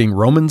be it. reading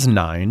Romans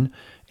 9,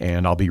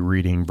 and I'll be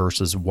reading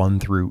verses 1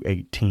 through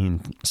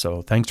 18.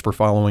 So thanks for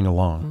following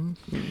along.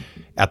 Mm-hmm.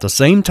 At the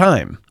same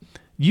time,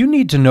 you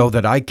need to know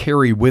that I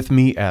carry with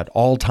me at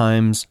all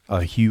times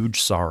a huge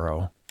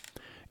sorrow.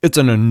 It's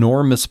an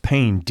enormous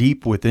pain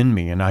deep within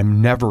me, and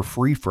I'm never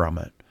free from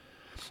it.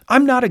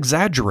 I'm not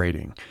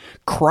exaggerating.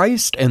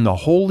 Christ and the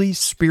Holy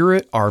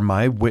Spirit are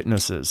my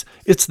witnesses.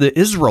 It's the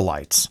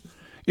Israelites.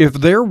 If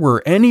there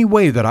were any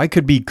way that I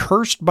could be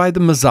cursed by the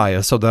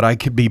Messiah so that I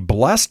could be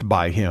blessed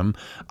by him,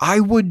 I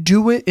would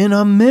do it in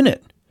a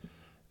minute.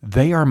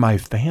 They are my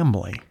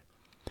family.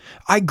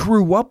 I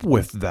grew up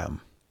with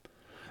them.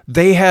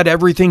 They had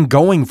everything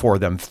going for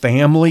them: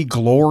 family,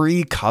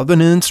 glory,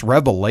 covenants,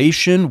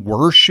 revelation,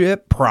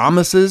 worship,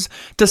 promises,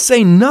 to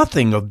say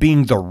nothing of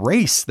being the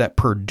race that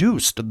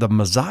produced the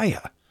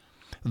Messiah,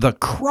 the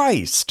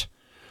Christ,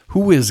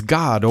 who is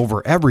God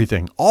over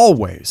everything,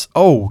 always.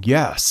 Oh,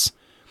 yes.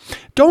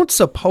 Don't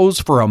suppose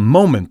for a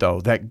moment,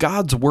 though, that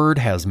God's word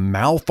has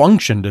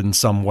malfunctioned in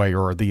some way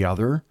or the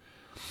other.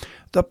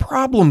 The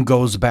problem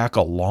goes back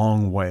a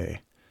long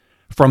way.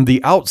 From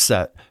the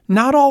outset,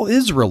 not all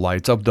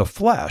Israelites of the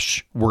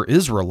flesh were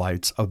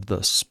Israelites of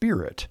the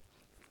Spirit.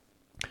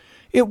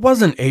 It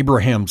wasn't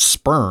Abraham's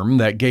sperm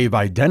that gave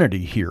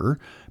identity here,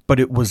 but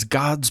it was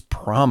God's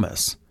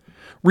promise.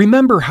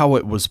 Remember how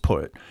it was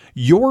put: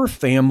 your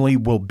family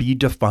will be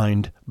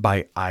defined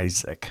by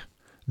Isaac.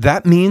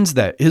 That means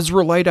that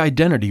Israelite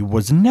identity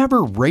was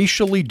never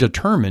racially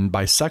determined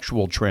by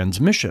sexual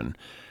transmission,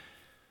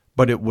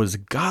 but it was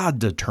God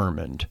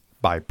determined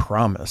by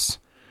promise.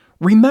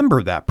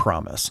 Remember that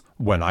promise.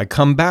 When I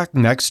come back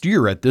next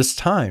year at this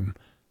time,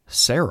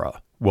 Sarah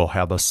will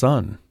have a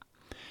son.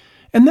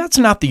 And that's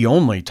not the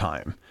only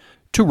time.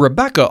 To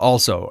Rebekah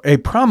also, a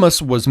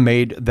promise was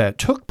made that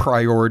took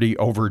priority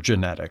over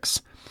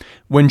genetics.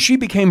 When she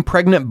became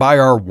pregnant by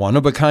our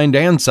one-of-a-kind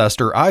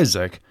ancestor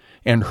Isaac,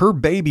 and her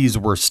babies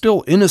were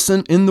still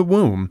innocent in the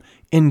womb,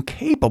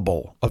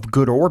 incapable of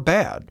good or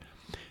bad,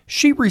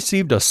 she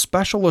received a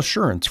special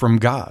assurance from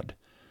God.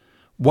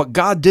 What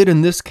God did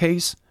in this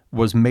case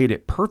was made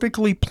it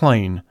perfectly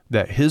plain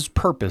that his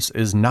purpose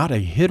is not a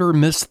hit or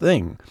miss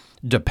thing,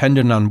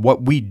 dependent on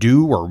what we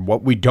do or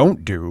what we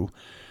don't do,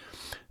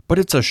 but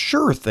it's a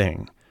sure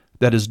thing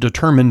that is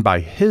determined by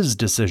his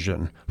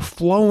decision,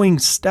 flowing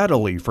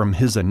steadily from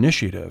his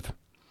initiative.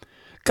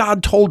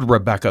 God told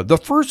Rebekah, the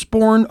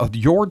firstborn of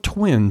your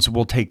twins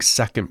will take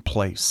second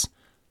place.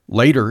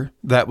 Later,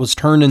 that was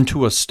turned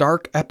into a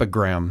stark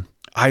epigram: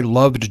 I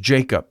loved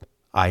Jacob,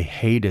 I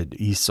hated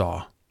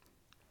Esau.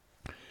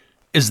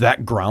 Is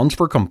that grounds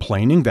for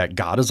complaining that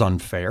God is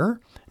unfair?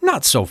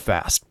 Not so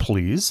fast,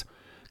 please.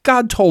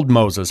 God told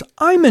Moses,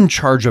 I'm in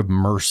charge of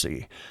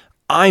mercy.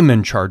 I'm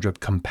in charge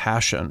of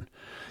compassion.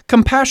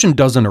 Compassion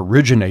doesn't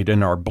originate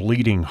in our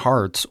bleeding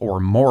hearts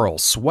or moral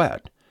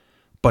sweat,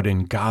 but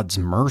in God's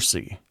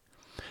mercy.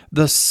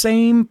 The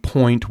same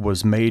point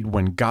was made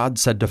when God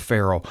said to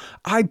Pharaoh,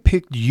 I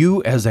picked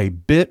you as a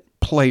bit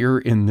player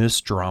in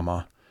this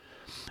drama.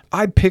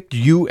 I picked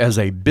you as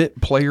a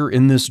bit player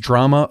in this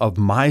drama of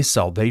my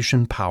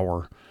salvation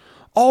power.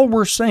 All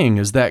we're saying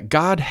is that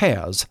God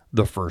has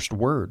the first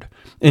word,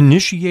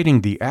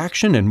 initiating the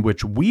action in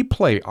which we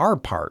play our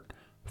part,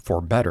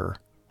 for better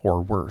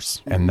or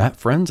worse. And that,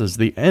 friends, is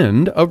the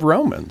end of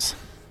Romans.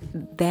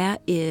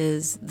 That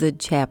is the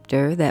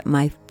chapter that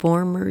my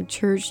former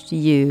church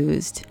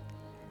used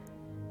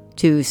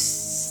to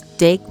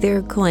stake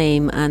their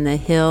claim on the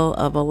hill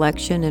of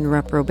election and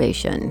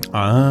reprobation.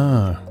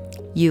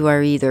 You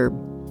are either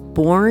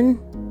born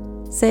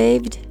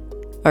saved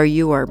or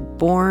you are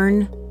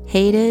born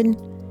hated,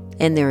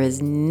 and there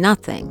is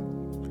nothing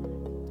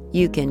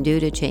you can do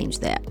to change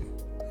that.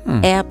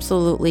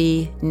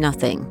 Absolutely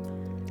nothing.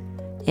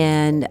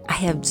 And I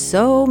have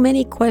so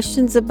many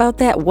questions about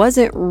that.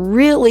 Wasn't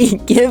really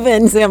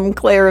given some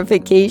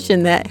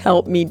clarification that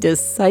helped me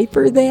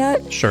decipher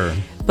that. Sure.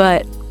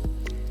 But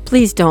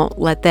please don't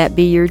let that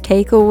be your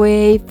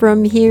takeaway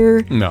from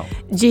here. No.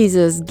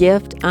 Jesus'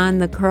 gift on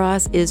the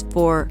cross is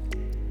for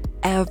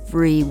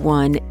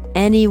everyone,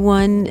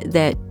 anyone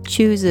that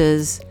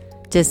chooses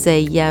to say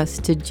yes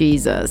to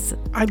Jesus.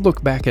 I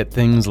look back at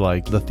things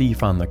like the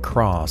thief on the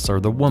cross or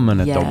the woman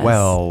at the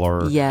well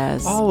or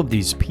all of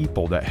these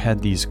people that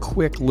had these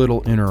quick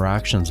little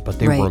interactions, but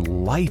they were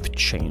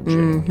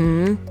life-changing.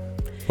 Mm-hmm.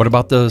 What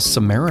about the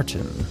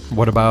Samaritan?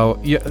 What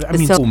about,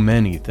 so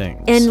many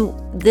things.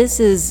 And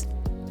this is,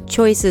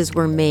 choices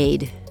were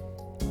made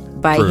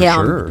by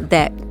him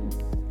that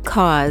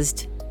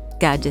caused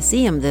God to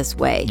see him this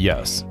way.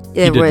 Yes.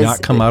 He did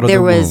not come out of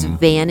the womb. There was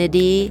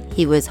vanity.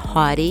 He was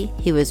haughty.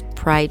 He was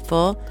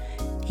prideful.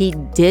 He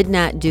did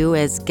not do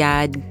as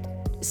God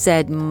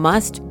said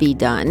must be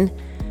done.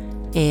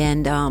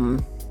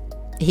 And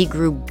he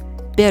grew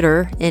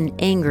bitter and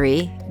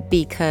angry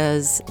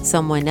because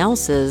someone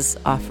else's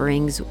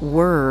offerings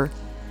were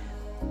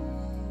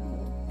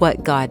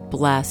what God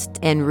blessed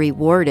and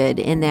rewarded,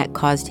 and that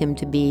caused him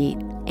to be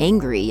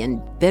angry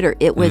and bitter.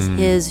 It was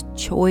his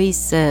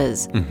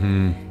choices.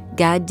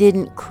 God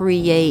didn't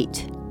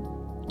create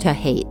to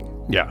hate.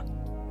 Yeah.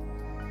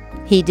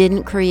 He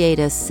didn't create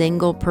a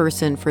single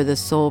person for the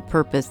sole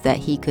purpose that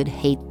he could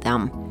hate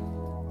them.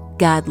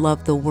 God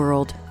loved the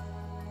world.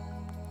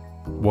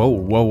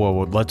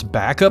 Whoa. Let's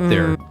back up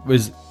there.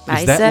 Is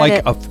I that said like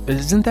it.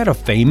 Isn't that a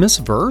famous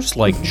verse?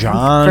 Like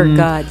John For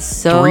God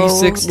so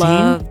 3:16?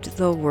 loved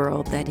the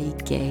world that he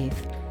gave.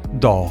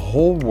 The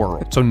whole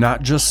world. So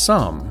not just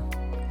some.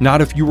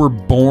 Not if you were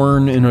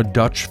born in a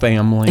Dutch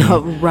family.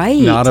 Oh,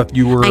 right. Not if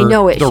you were I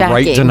know, it's the shocking.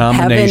 right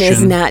denomination. Heaven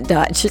is not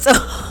Dutch. So.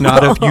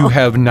 Not if you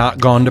have not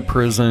gone to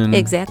prison.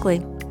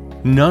 Exactly.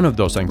 None of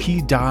those things.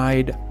 He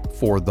died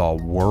for the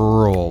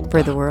world.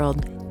 For the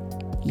world.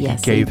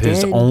 Yes, He gave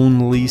his did.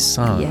 only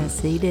son. Yes,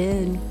 he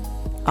did.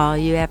 All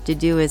you have to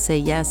do is say,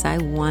 yes, I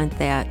want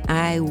that.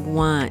 I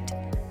want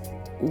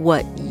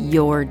what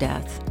your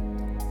death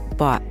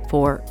bought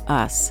for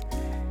us.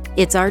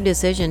 It's our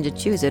decision to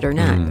choose it or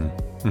not.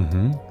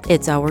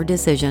 It's our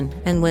decision.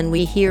 And when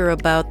we hear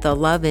about the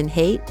love and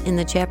hate in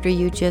the chapter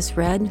you just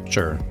read,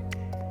 Sure.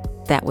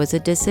 that was a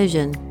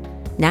decision,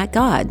 not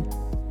God.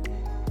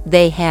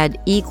 They had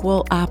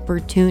equal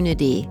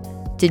opportunity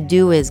to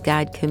do as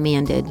God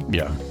commanded.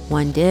 Yeah.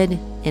 One did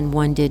and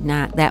one did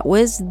not. That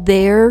was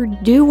their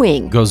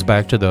doing. Goes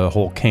back to the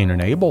whole Cain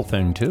and Abel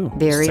thing, too.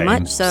 Very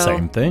much so.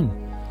 Same thing.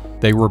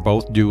 They were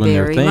both doing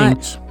Very their thing,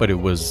 much. but it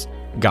was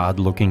God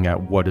looking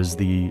at what is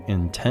the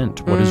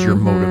intent? What is your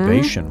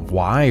motivation?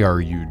 Why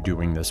are you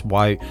doing this?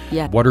 Why?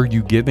 Yeah. What are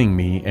you giving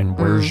me? And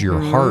where's your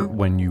heart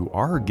when you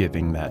are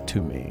giving that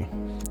to me?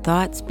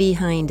 Thoughts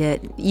behind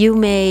it. You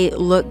may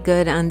look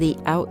good on the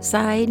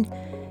outside.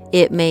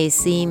 It may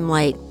seem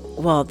like,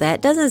 well,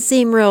 that doesn't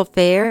seem real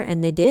fair,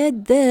 and they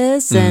did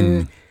this,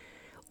 and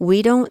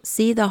we don't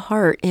see the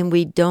heart, and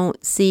we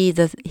don't see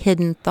the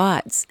hidden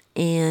thoughts,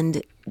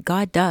 and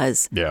God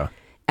does. Yeah.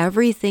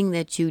 Everything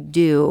that you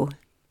do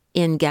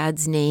in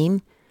God's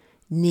name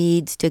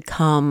needs to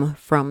come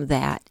from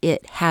that.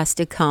 It has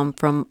to come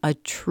from a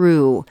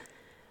true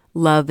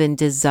love and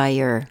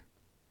desire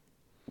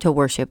to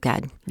worship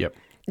God. Yep.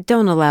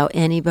 Don't allow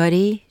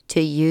anybody to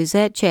use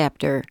that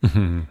chapter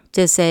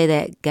to say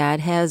that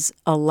God has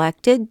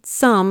elected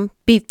some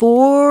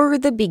before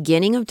the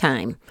beginning of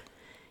time.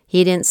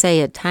 He didn't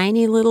say a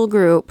tiny little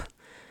group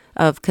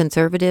of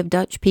conservative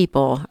Dutch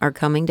people are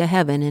coming to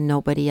heaven and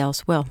nobody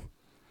else will.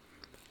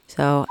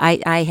 So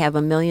I have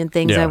a million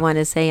things I want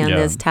to say on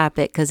this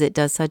topic because it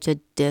does such a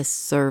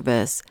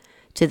disservice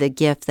to the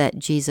gift that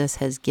Jesus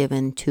has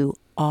given to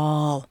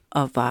all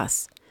of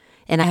us.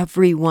 And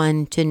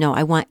everyone to know.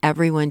 I want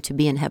everyone to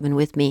be in heaven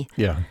with me.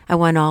 Yeah. I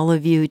want all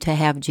of you to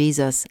have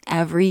Jesus.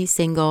 Every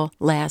single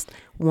last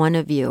one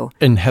of you.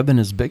 And heaven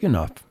is big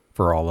enough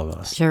for all of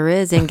us. Sure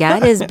is. And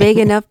God is big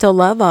enough to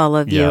love all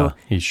of you. Yeah,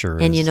 he sure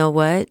is. And you know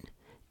what?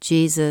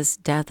 Jesus'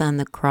 death on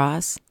the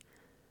cross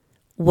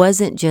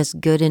wasn't just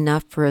good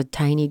enough for a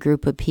tiny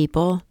group of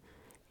people.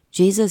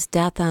 Jesus'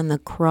 death on the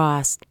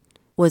cross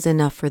was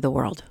enough for the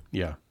world.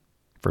 Yeah,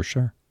 for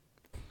sure.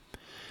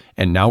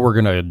 And now we're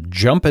going to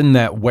jump in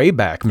that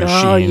Wayback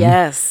Machine. Oh,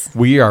 yes.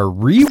 We are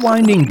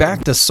rewinding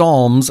back to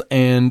Psalms,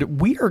 and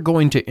we are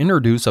going to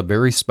introduce a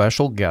very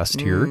special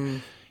guest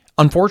here.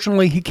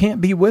 Unfortunately, he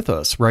can't be with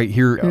us right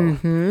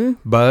here.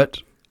 But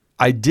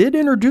I did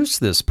introduce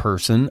this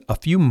person a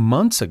few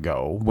months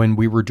ago when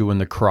we were doing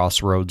the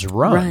Crossroads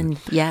Run.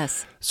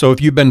 Yes. So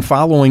if you've been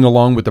following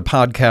along with the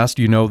podcast,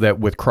 you know that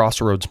with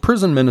Crossroads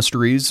Prison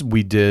Ministries,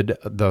 we did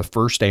the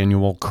first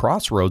annual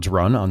Crossroads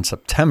Run on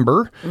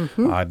September.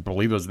 I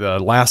believe it was the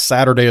last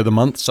Saturday of the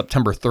month,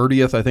 September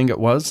 30th, I think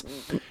it was.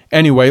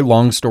 Anyway,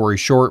 long story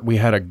short, we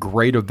had a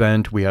great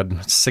event. We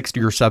had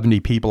 60 or 70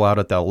 people out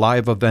at the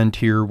live event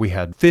here. We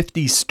had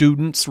 50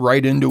 students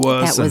right into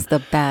us. That was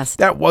the best.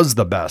 That was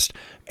the best.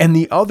 And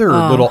the other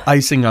little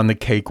icing on the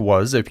cake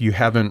was, if you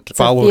haven't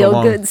followed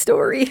along. It's a feel-good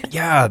story.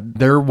 Yeah,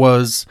 there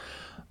was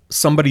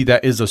somebody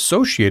that is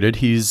associated.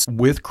 He's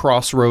with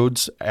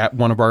Crossroads at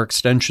one of our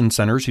extension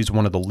centers. He's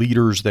one of the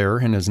leaders there,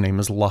 and his name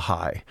is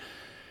Lahai.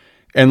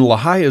 And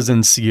Lahai is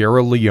in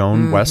Sierra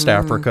Leone, West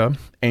Africa.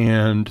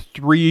 And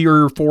 3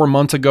 or 4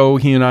 months ago,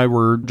 he and I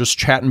were just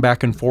chatting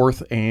back and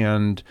forth,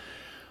 and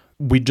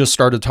we just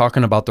started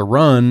talking about the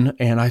run.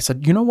 And I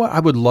said, you know what? I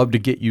would love to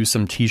get you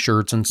some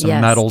T-shirts and some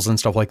medals and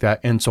stuff like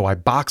that. And so I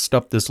boxed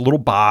up this little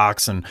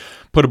box and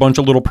put a bunch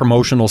of little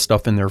promotional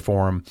stuff in there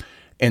for him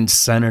and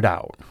sent it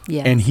out.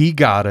 Yes. And he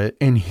got it,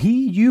 and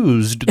he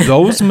used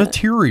those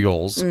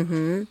materials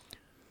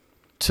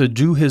to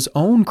do his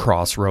own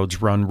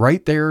Crossroads Run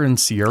right there in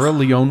Sierra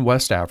Leone,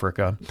 West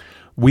Africa.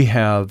 We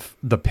have,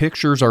 the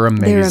pictures are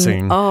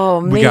amazing.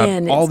 We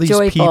got all these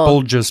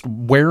people just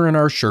wearing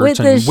our shirts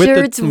with the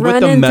shirts running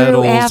with the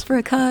medals. Through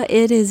Africa.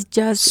 It is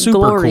just super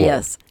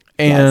glorious. Cool.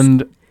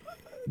 And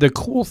the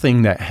cool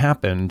thing that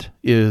happened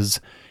is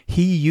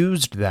he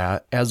used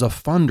that as a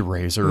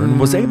fundraiser and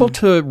was able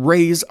to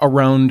raise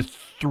around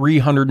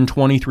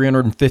 $320,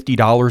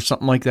 $350,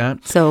 something like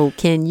that. So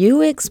can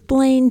you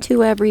explain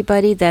to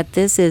everybody that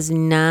this is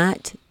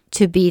not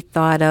to be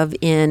thought of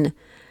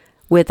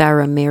with our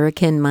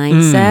American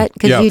mindset?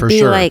 Because you'd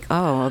be like,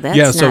 oh,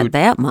 that's not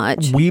that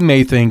much. We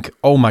may think,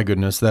 oh my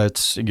goodness,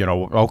 that's,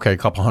 okay, a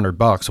couple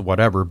 $100,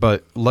 whatever.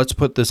 But let's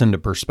put this into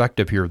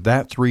perspective here.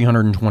 That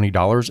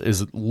 $320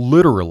 is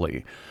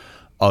literally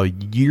a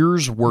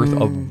year's worth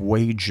of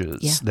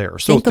wages there.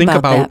 So think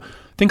about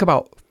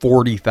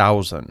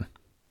 $40,000,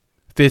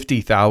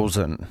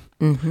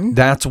 $50,000.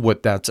 That's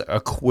what that's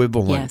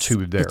equivalent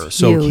to there.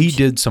 So he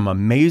did some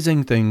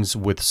amazing things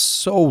with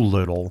so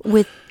little.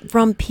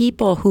 From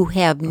people who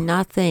have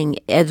nothing,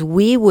 as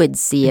we would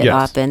see it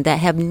often, that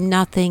have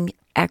nothing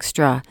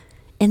extra.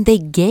 And they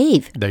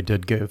gave. They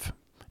did give.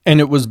 And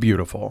it was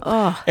beautiful.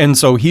 Oh. And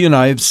so he and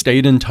I have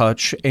stayed in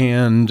touch.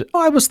 And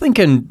I was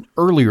thinking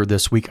earlier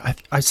this week,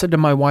 I said to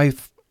my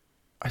wife,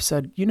 I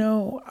said,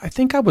 I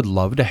think I would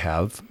love to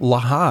have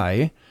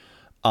Lahai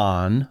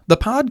on the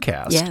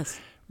podcast. Yes.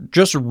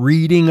 Just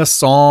reading a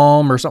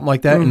psalm or something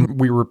like that. And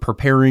we were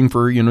preparing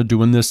for,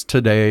 doing this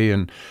today.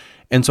 And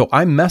so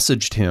I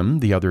messaged him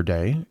the other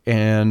day,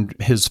 and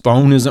his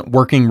phone isn't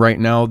working right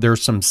now.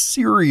 There's some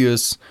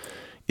serious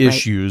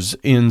issues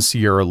in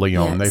Sierra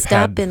Leone. Yeah,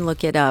 stop and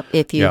look it up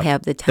if you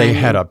have the time. They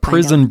had a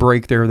prison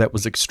break there that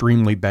was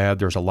extremely bad.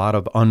 There's a lot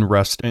of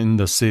unrest in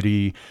the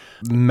city.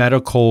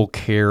 Medical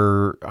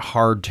care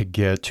hard to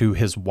get to.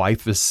 His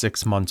wife is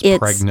 6 months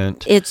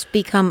pregnant. It's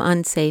become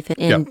unsafe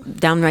and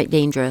downright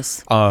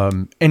dangerous.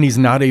 And he's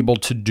not able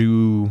to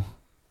do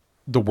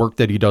the work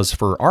that he does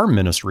for our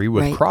ministry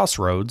with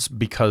Crossroads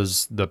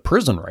because the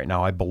prison right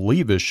now, I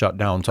believe, is shut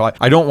down. So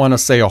I don't want to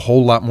say a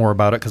whole lot more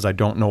about it because I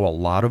don't know a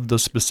lot of the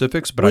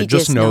specifics, but I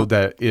just know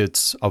that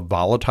it's a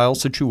volatile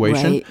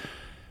situation. Right.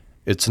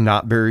 It's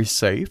not very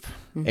safe.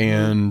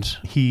 And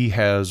he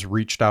has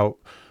reached out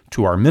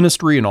to our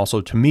ministry and also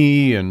to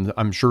me, and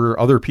I'm sure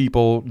other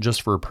people,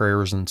 just for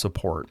prayers and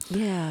support.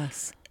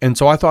 Yes. And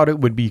so I thought it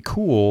would be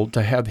cool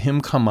to have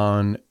him come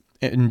on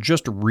and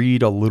just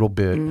read a little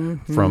bit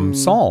from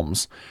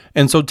Psalms.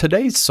 And so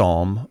today's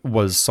psalm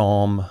was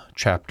Psalm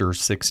chapter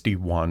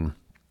 61.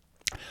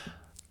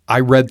 I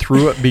read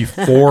through it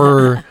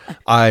before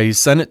I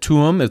sent it to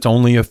him. It's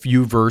only a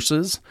few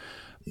verses,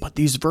 but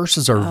these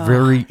verses are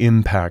very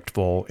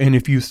impactful. And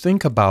if you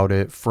think about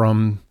it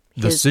from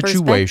the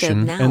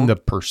situation and the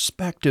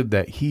perspective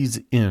that he's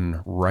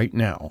in right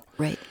now,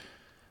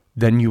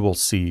 then you will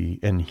see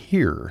and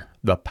hear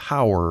the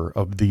power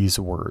of these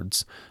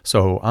words.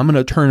 So I'm going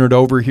to turn it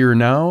over here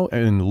now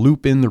and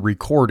loop in the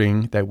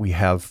recording that we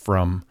have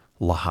from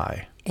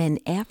Lahai. And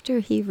after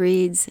he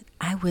reads,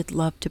 I would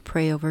love to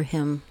pray over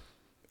him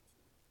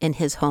in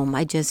his home.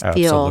 I just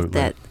feel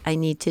that I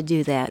need to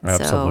do that.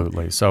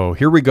 Absolutely. So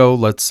here we go.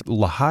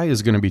 Lahai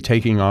is going to be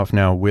taking off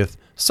now with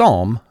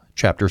Psalm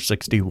chapter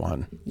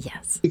 61.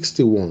 Yes.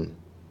 61.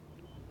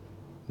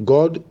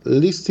 God,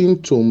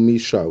 listen to me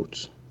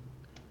shout.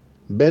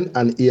 Bend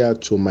an ear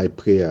to my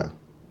prayer.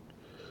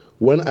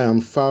 When I am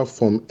far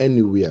from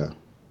anywhere,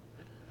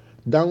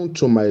 down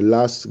to my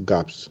last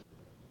gasp,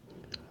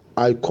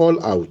 I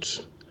call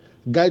out,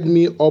 guide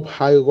me up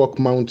high rock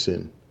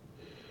mountain.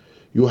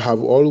 You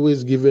have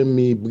always given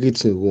me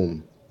breathing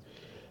room,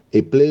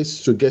 a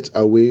place to get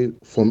away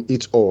from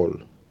it all,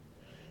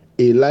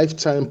 a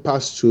lifetime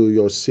pass to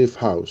your safe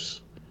house,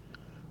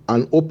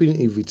 an open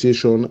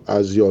invitation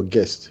as your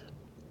guest.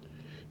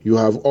 You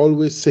have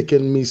always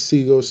taken me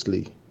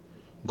seriously,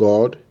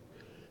 God,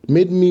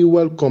 made me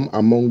welcome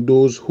among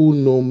those who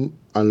know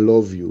and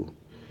love you.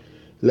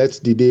 Let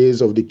the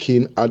days of the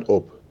king add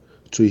up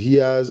to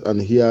years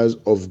and years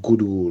of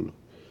good rule.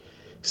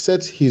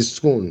 Set his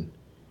throne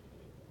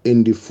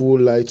in the full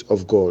light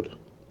of God.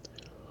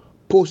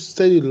 Post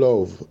steady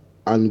love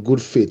and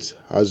good faith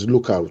as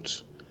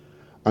lookout,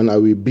 and I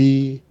will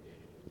be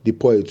the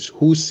poet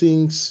who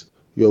sings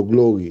your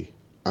glory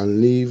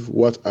and live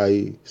what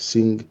I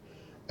sing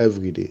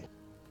every day.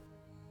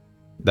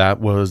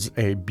 That was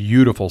a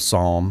beautiful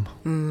psalm.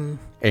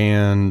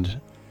 And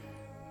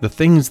the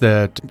things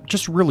that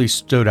just really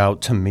stood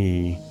out to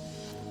me,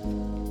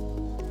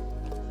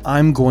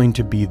 I'm going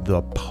to be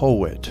the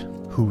poet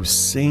who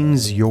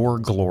sings your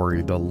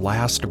glory, the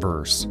last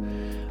verse.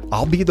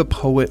 I'll be the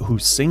poet who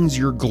sings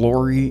your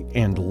glory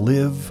and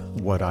live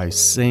what I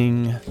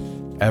sing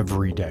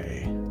every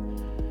day.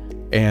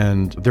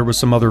 And there was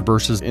some other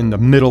verses in the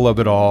middle of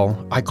it all.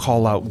 I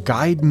call out,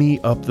 guide me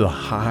up the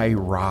high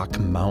rock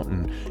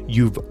mountain.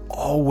 You've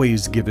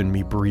always given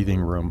me breathing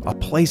room, a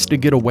place to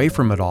get away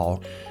from it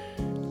all.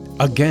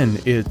 Again,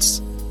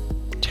 it's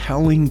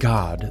telling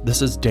God,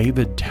 this is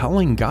David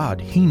telling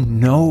God, he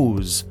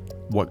knows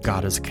what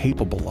God is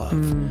capable of.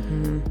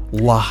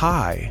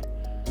 Lahai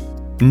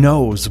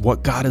knows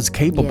what God is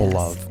capable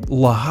of.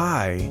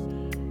 Lahai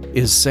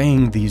is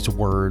saying these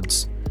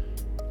words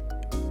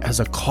as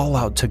a call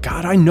out to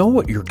God. I know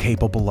what you're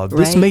capable of.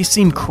 This may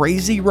seem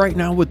crazy right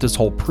now with this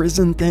whole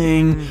prison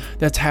thing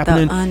that's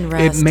happening.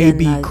 It may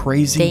be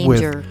crazy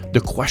with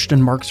the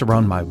question marks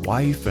around my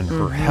wife and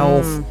her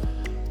health.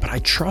 But I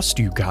trust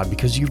you, God,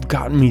 because you've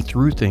gotten me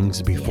through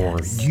things before.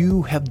 Yes.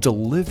 You have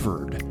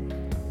delivered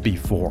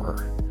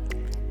before.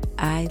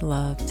 I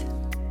loved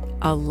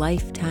a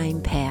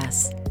lifetime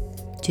pass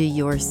to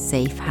your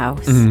safe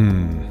house.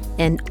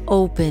 An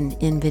open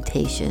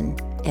invitation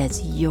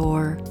as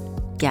your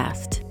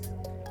guest.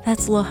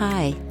 That's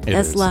Lahai.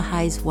 That's is.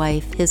 Lahai's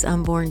wife, his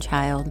unborn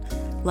child.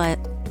 Let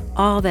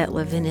all that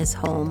live in his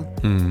home.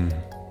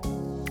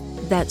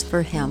 That's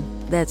for him.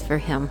 That's for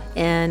him.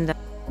 And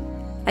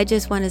I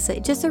just want to say,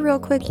 just a real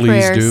quick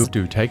prayer. Please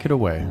do take it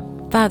away.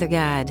 Father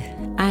God,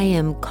 I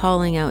am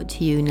calling out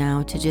to you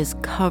now to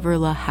just cover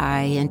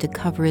Lahai and to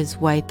cover his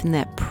wife and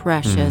that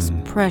precious,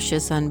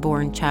 precious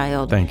unborn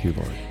child. Thank you,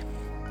 Lord.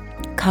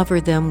 Cover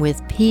them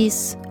with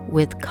peace,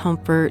 with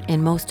comfort,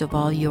 and most of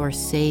all, your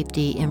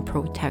safety and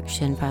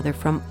protection, Father,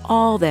 from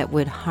all that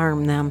would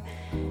harm them.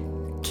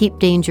 Keep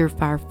danger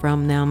far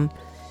from them.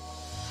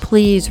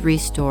 Please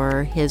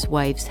restore his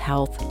wife's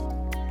health.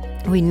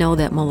 We know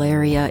that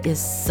malaria is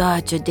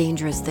such a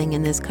dangerous thing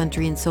in this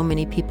country, and so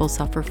many people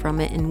suffer from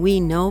it. And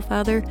we know,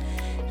 Father,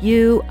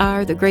 you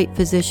are the great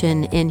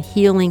physician, and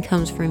healing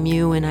comes from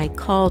you. And I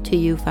call to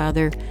you,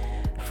 Father,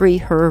 free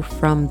her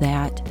from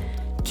that.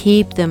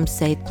 Keep them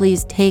safe.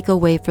 Please take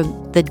away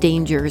from the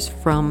dangers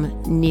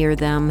from near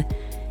them.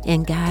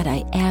 And God,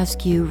 I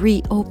ask you,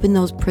 reopen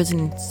those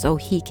prisons so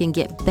he can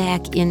get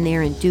back in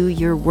there and do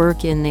your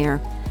work in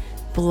there.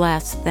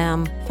 Bless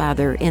them,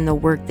 Father, in the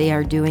work they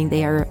are doing.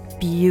 They are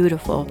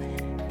beautiful,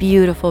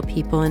 beautiful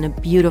people in a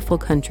beautiful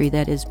country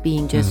that is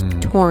being just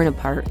torn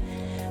apart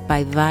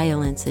by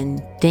violence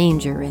and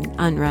danger and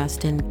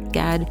unrest. And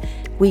God,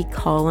 we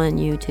call on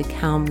you to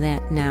calm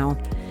that now.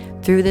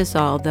 Through this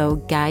all, though,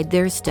 guide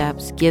their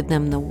steps, give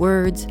them the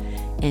words,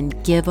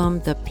 and give them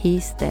the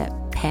peace that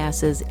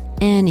passes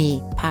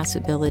any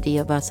possibility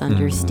of us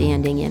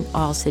understanding in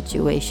all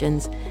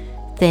situations.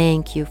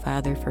 Thank you,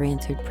 Father, for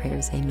answered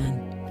prayers.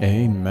 Amen.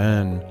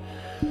 Amen.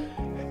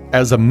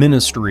 As a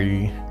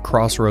ministry,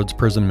 Crossroads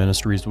Prison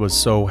Ministries was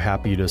so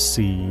happy to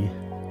see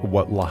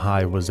what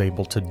Lahai was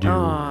able to do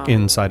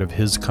inside of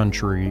his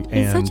country.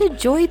 He's such a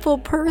joyful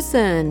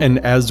person. And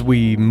as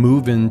we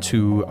move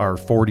into our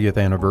 40th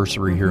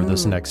anniversary here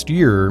this next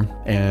year,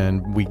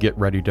 and we get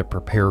ready to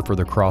prepare for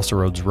the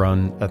Crossroads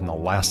run on the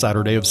last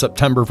Saturday of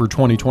September for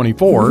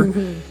 2024,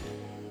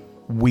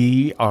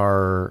 we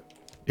are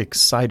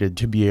excited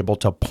to be able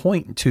to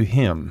point to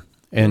him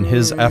and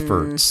his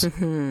efforts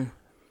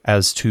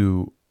as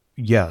to,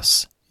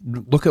 yes,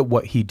 look at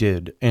what he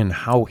did and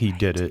how he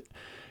did it.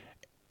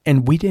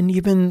 And we didn't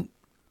even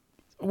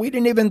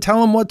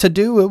tell him what to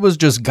do. It was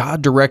just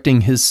God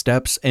directing his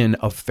steps and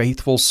a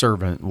faithful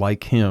servant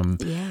like him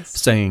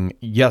saying,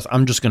 yes,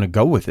 I'm just going to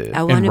go with it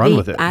and run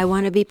with it. I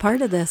want to be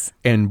part of this.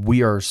 And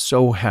we are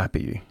so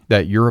happy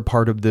that you're a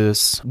part of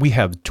this. We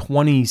have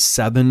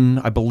 27,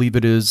 I believe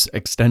it is,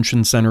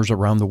 extension centers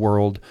around the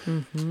world.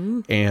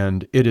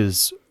 And it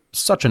is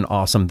such an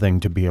awesome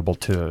thing to be able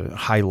to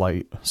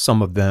highlight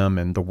some of them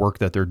and the work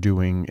that they're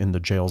doing in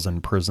the jails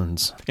and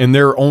prisons in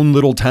their own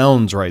little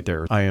towns right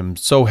there. I am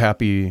so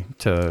happy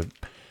to,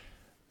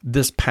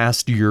 this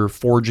past year,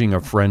 forging a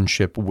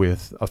friendship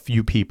with a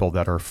few people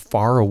that are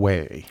far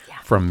away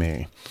from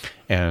me.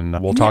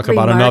 And we'll talk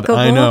about another.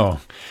 I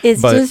know.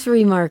 It's just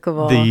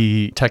remarkable.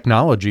 The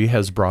technology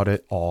has brought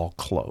it all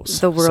close.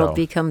 The world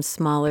becomes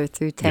smaller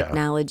through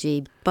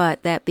technology.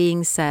 But that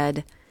being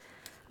said,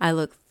 I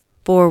look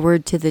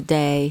forward to the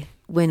day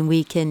when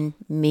we can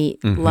meet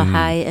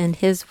Lahai and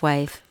his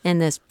wife and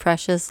this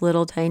precious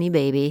little tiny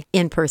baby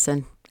in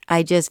person.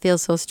 I just feel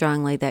so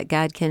strongly that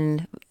God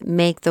can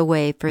make the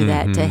way for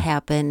that to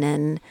happen.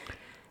 And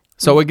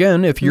so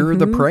again, if you're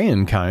the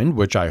praying kind,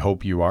 which I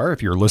hope you are,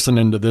 if you're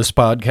listening to this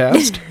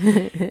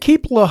podcast,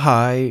 keep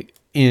Lahai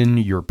in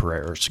your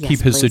prayers. Yes,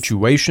 keep his please.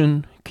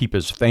 Situation, keep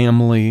his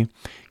family,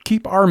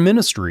 keep our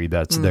ministry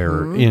that's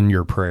there in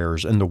your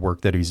prayers and the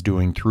work that he's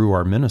doing through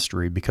our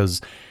ministry,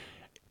 because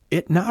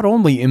it not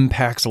only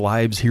impacts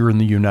lives here in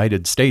the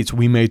United States.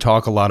 We may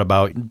talk a lot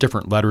about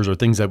different letters or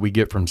things that we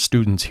get from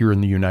students here in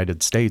the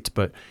United States,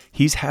 but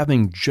he's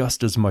having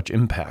just as much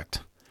impact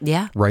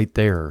right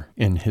there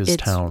in his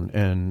town.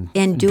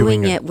 And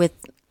doing it with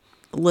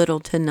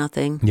little to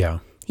nothing. Yeah.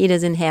 He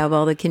doesn't have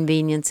all the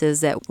conveniences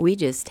that we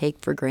just take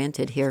for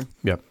granted here.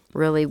 Yep.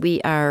 Really,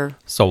 we are.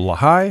 So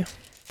Lahai,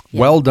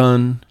 well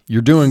done.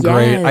 You're doing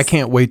great. I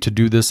can't wait to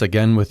do this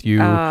again with you.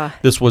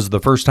 This was the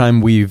first time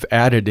we've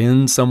added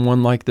in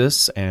someone like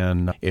this,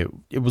 and it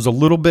was a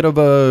little bit of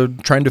a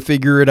trying to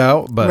figure it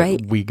out,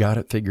 but we got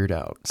it figured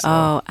out.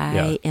 So,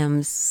 I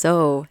am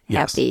so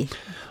happy.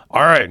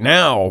 All right,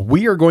 now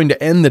we are going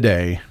to end the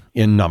day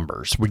in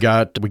Numbers. We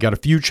got a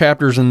few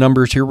chapters in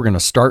Numbers here. We're going to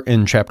start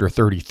in chapter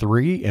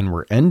 33, and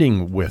we're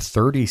ending with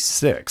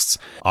 36.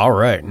 All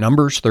right,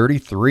 Numbers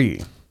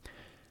 33.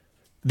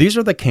 These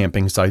are the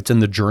camping sites in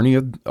the journey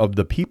of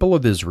the people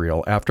of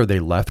Israel after they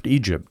left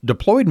Egypt,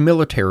 deployed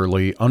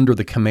militarily under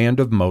the command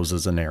of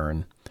Moses and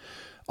Aaron.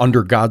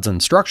 Under God's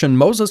instruction,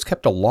 Moses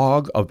kept a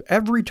log of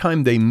every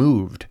time they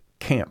moved,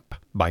 camp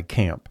by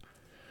camp.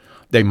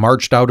 They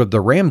marched out of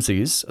the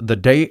Ramses the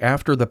day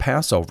after the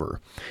Passover.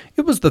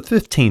 It was the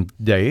 15th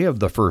day of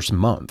the first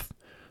month.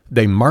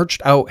 They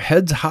marched out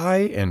heads high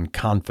and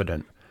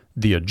confident.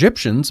 The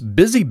Egyptians,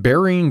 busy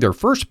burying their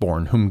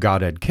firstborn whom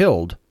God had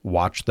killed,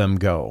 watched them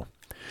go.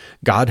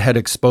 God had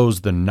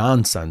exposed the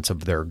nonsense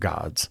of their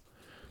gods.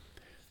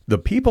 The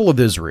people of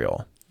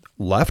Israel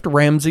left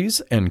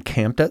Ramses and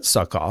camped at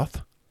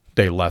Succoth.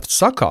 They left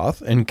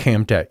Succoth and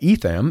camped at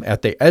Etham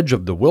at the edge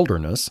of the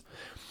wilderness.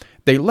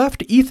 They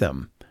left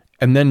Etham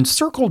and then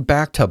circled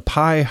back to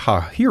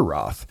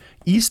Pi-hahiroth,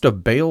 east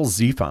of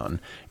Baal-zephon,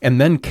 and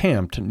then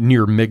camped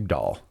near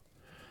Migdal.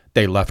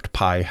 They left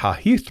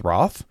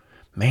Pi-hahiroth.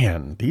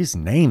 Man, these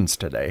names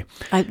today.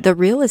 The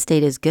real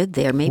estate is good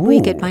there. Maybe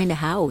we could find a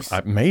house.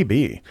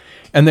 Maybe.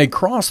 And they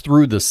crossed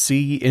through the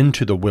sea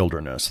into the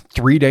wilderness.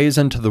 3 days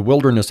into the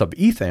wilderness of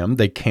Etham,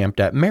 they camped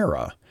at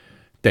Marah.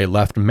 They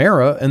left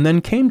Marah and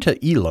then came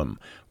to Elim,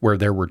 where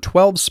there were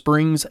 12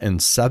 springs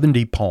and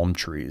 70 palm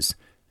trees.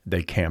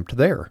 They camped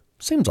there.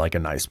 Seems like a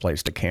nice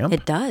place to camp.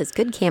 It does.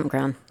 Good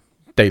campground.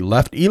 They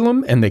left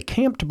Elim and they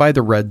camped by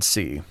the Red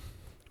Sea.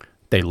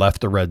 They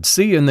left the Red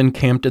Sea and then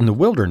camped in the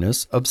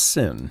wilderness of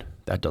Sin.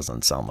 That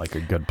doesn't sound like a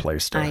good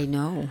place to... I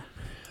know.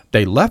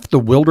 They left the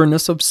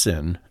wilderness of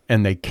Sin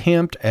and they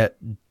camped at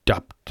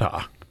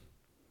Dophkah.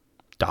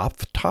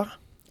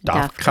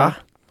 Dophkah?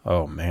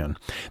 Oh, man.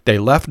 They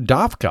left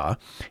Dophkah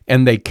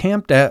and they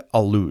camped at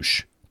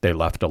Alush. They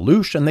left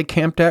Alush and they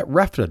camped at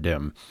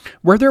Rephidim,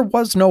 where there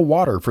was no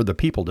water for the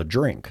people to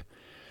drink.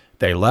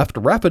 They left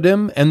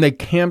Rephidim and they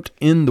camped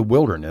in the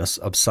wilderness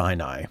of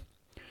Sinai.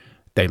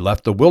 They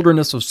left the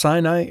wilderness of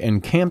Sinai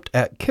and camped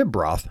at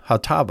Kibroth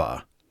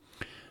Hattava.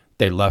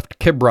 They left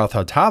Kibroth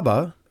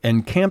Hattava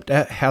and camped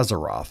at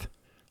Hazeroth.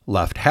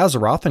 Left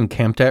Hazeroth and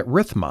camped at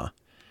Rithma.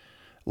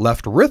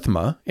 Left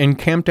Rithma and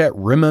camped at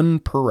Rimmon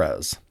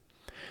Perez.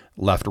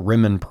 Left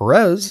Rimmon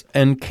Perez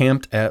and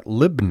camped at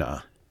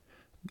Libnah.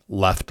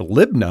 Left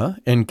Libnah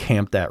and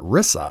camped at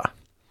Rissa.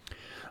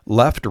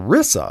 Left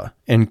Rissa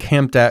and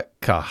camped at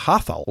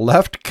Kahatha.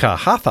 Left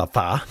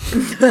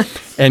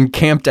Kahathatha and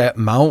camped at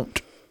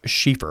Mount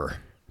Shefer.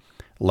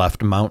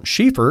 Left Mount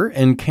Shefer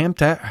and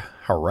camped at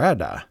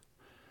Harada.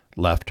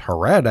 Left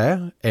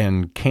Harada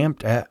and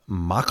camped at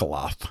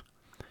Makaloth.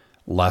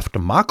 Left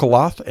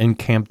Makaloth and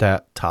camped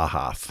at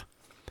Tahath.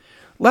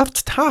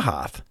 Left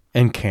Tahath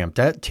and camped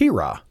at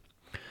Terah.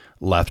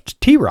 Left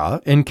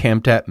Terah and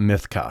camped at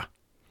Mithkah.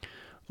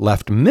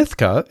 Left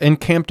Mithkah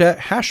and camped at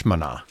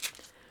Hashmanah.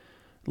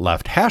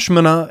 Left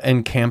Hashmanah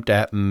and camped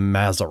at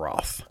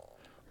Mazaroth.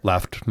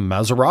 Left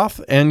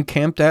Mazaroth and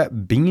camped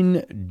at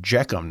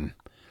Been-Jekon.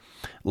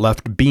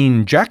 Left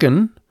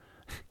Been-Jekon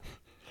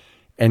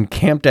and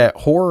camped at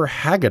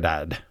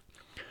Hor-Hagadad.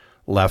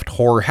 Left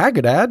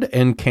Hor-Hagadad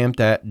and camped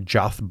at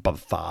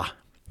Jothbathah.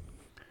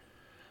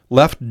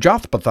 Left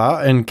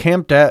Jothbathah and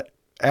camped at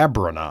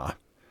Abranah.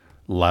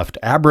 Left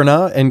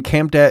Abranah and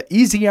camped at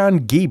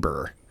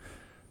Ezion-Geber.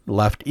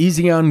 Left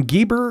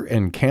Ezion-Geber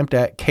and camped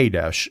at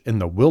Kadesh in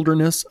the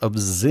wilderness of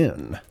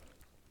Zin.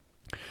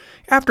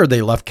 After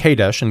they left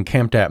Kadesh and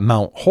camped at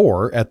Mount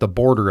Hor at the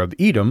border of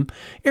Edom,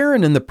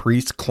 Aaron and the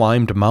priests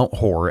climbed Mount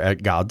Hor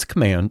at God's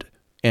command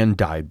and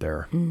died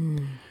there.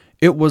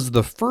 It was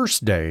the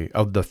first day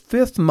of the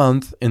 5th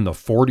month in the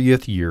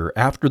 40th year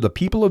after the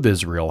people of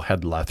Israel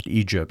had left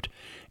Egypt.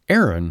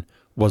 Aaron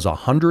was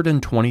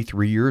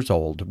 123 years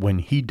old when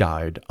he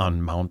died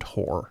on Mount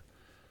Hor.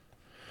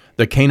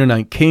 The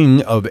Canaanite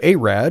king of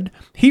Arad,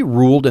 he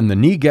ruled in the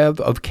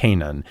Negev of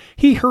Canaan.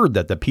 He heard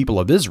that the people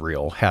of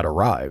Israel had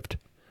arrived.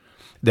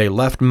 They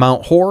left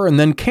Mount Hor and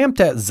then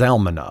camped at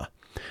Zalmanah.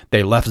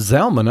 They left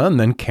Zalmanah and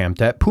then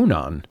camped at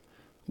Punon.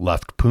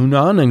 Left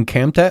Punon and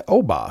camped at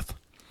Oboth.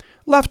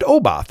 Left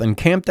Oboth and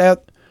camped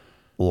at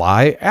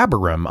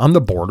Abiram on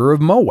the border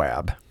of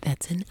Moab.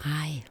 That's an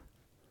I.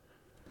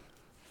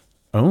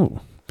 Oh.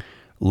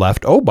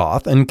 Left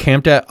Oboth and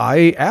camped at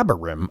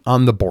Abiram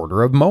on the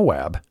border of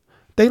Moab.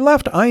 They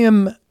left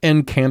Iam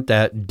and camped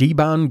at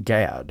Dibon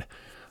Gad.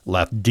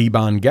 Left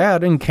Dibon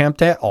Gad and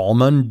camped at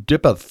Almon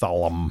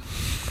Dipothalim.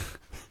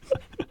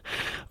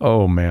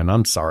 Oh man,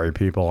 I'm sorry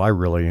people, I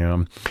really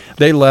am.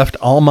 They left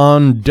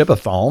Almon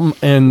Dipothalm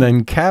and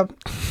then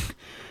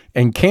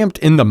camped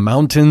in the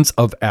mountains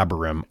of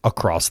Abiram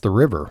across the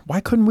river. Why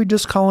couldn't we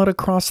just call it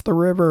across the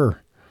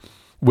river?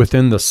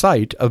 Within the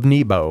site of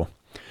Nebo.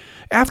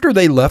 After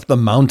they left the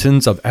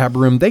mountains of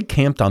Abiram, they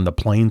camped on the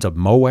plains of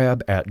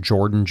Moab at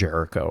Jordan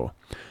Jericho.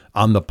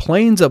 On the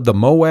plains of the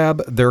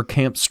Moab, their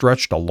camp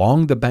stretched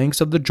along the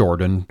banks of the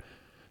Jordan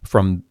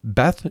from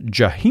Beth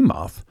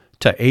Jehimoth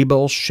to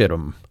Abel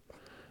Shittim,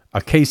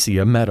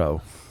 Acacia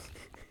Meadow.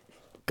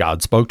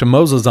 God spoke to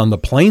Moses on the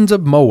plains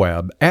of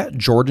Moab at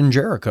Jordan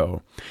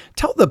Jericho.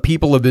 Tell the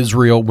people of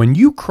Israel, when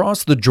you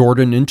cross the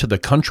Jordan into the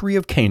country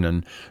of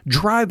Canaan,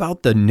 drive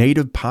out the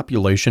native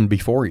population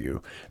before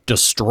you.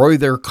 Destroy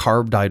their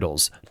carved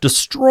idols.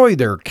 Destroy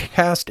their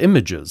cast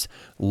images.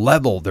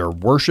 Level their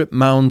worship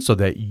mounds so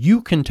that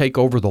you can take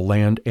over the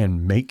land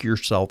and make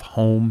yourself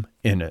home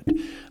in it.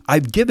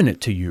 I've given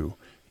it to you.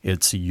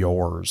 It's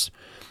yours.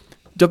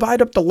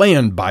 Divide up the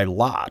land by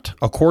lot,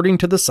 according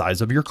to the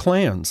size of your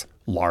clans.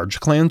 Large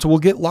clans will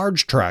get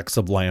large tracts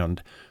of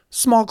land.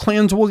 Small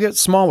clans will get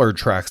smaller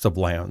tracts of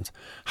land.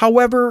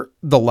 However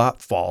the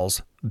lot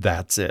falls,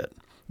 that's it.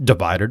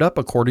 Divide it up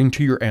according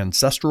to your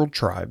ancestral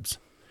tribes.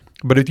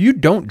 But if you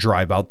don't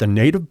drive out the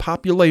native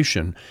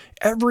population,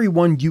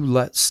 everyone you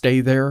let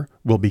stay there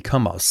will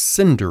become a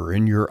cinder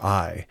in your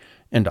eye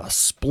and a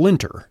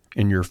splinter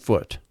in your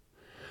foot.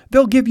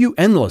 They'll give you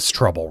endless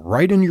trouble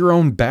right in your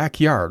own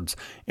backyards,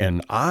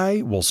 and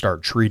I will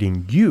start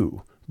treating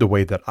you the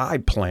way that I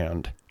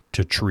planned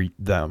to treat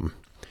them.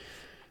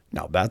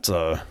 Now that's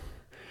that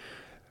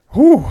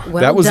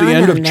was the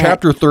end of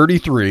chapter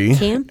 33.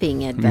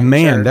 Camping adventure.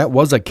 Man, that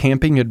was a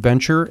camping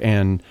adventure,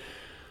 and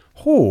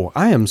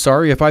I am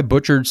sorry if I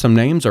butchered some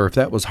names or if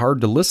that was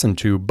hard to listen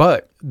to,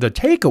 but the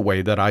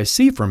takeaway that I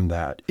see from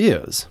that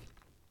is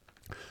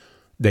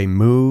they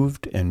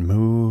moved and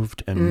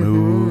moved and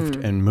moved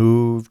and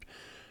moved,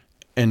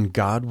 and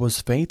God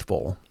was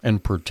faithful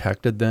and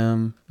protected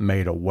them,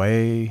 made a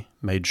way,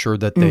 made sure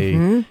that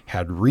they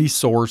had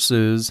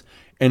resources,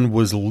 and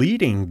was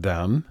leading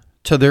them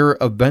to their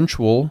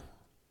eventual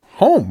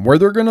home where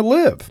they're going to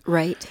live.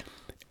 Right.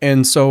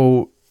 And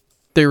so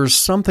there's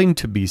something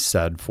to be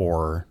said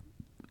for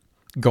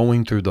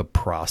going through the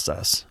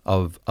process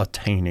of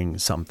attaining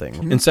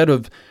something. Instead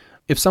of,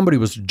 if somebody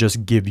was to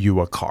just give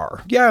you a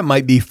car, yeah, it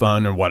might be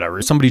fun and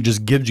whatever. Somebody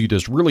just gives you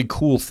this really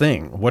cool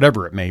thing,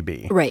 whatever it may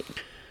be. Right.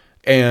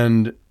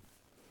 And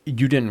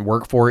you didn't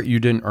work for it, you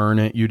didn't earn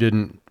it, you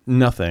didn't,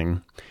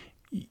 nothing.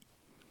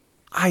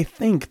 I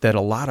think that a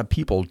lot of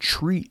people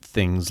treat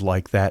things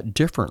like that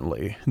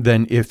differently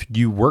than if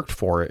you worked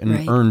for it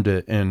and earned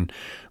it and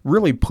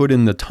really put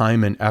in the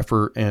time and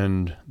effort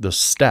and the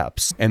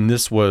steps. And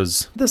this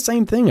was the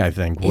same thing, I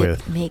think,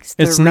 with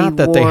it's not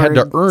that they had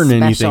to earn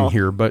anything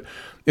here, but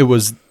it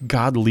was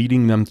God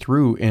leading them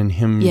through and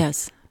him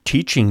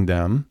teaching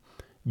them,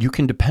 you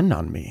can depend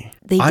on me.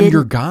 I'm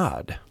your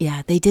God.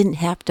 Yeah, they didn't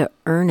have to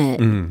earn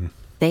it.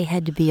 They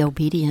had to be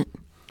obedient.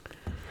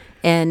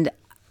 And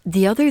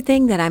the other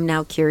thing that I'm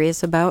now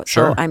curious about,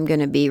 so I'm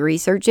going to be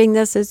researching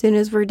this as soon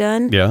as we're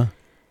done. Yeah.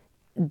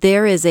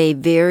 There is a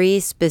very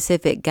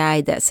specific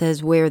guide that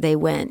says where they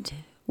went,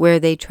 where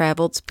they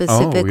traveled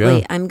specifically. Oh,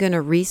 yeah. I'm going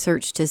to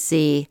research to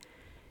see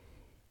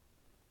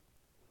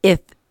if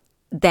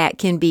that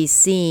can be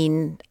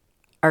seen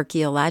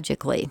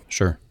archaeologically.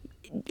 Sure.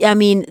 I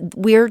mean,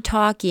 we're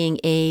talking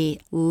a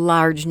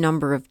large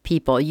number of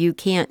people. You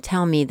can't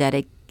tell me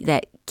that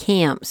that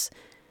camps.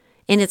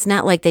 And it's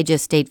not like they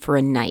just stayed for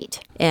a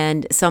night.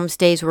 And some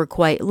stays were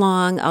quite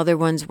long, other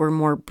ones were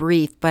more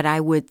brief. But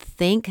I would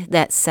think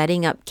that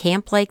setting up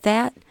camp like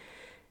that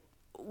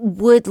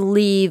would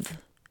leave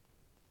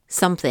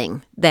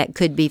something that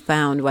could be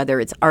found,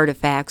 whether it's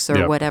artifacts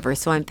or whatever.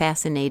 So I'm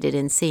fascinated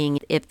in seeing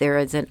if there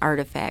is an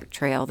artifact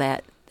trail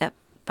that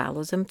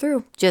follows them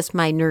through. Just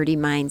my nerdy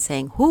mind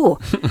saying, whoo.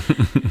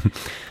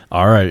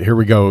 All right, here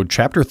we go.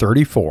 Chapter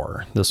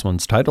 34. This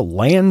one's titled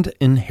Land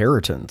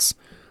Inheritance.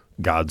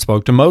 God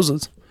spoke to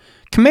Moses.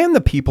 Command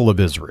the people of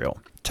Israel.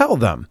 Tell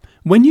them,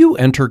 when you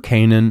enter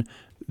Canaan,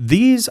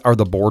 these are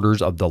the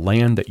borders of the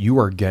land that you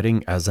are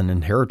getting as an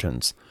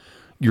inheritance.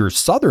 Your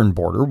southern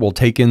border will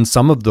take in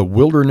some of the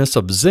wilderness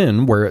of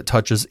Zin where it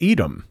touches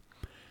Edom.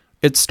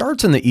 It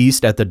starts in the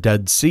east at the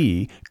Dead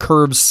Sea,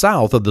 curves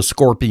south of the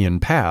Scorpion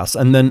Pass,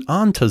 and then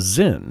on to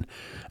Zin,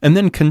 and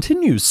then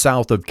continues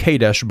south of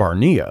Kadesh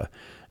Barnea,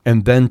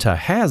 and then to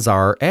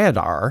Hazar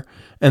Adar,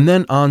 and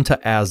then on to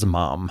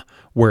Asmam,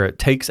 where it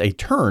takes a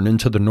turn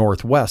into the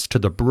northwest to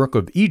the Brook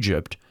of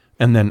Egypt,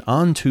 and then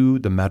on to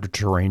the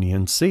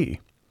Mediterranean Sea.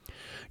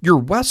 Your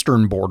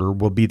western border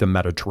will be the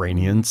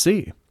Mediterranean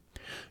Sea.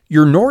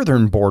 Your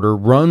northern border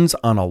runs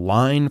on a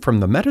line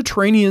from the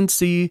Mediterranean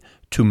Sea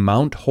to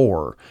Mount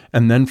Hor,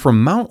 and then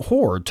from Mount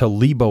Hor to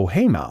Lebo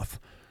Hamath,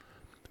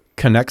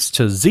 connects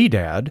to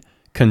Zedad,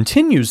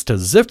 continues to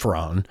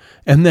Ziphron,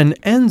 and then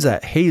ends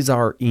at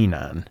Hazar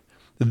Enan.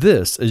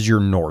 This is your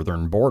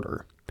northern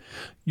border.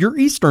 Your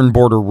eastern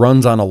border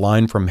runs on a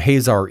line from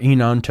Hazar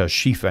Enan to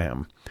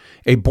Shepham.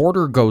 A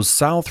border goes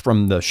south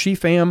from the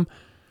Shepham.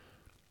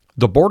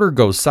 The border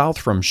goes south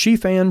from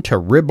Shephan to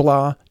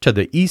Riblah, to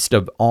the east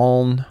of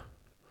Aln,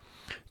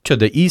 to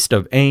the east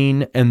of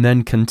Ain, and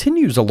then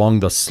continues along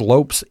the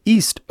slopes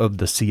east of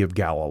the Sea of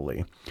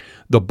Galilee.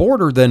 The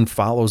border then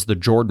follows the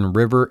Jordan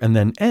River and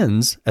then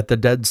ends at the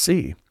Dead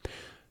Sea.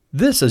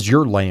 This is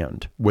your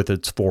land with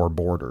its 4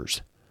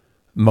 borders.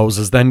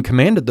 Moses then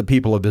commanded the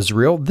people of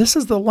Israel, this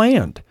is the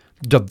land.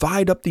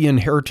 Divide up the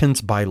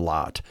inheritance by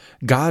lot.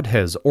 God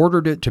has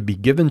ordered it to be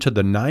given to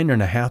the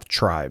 9.5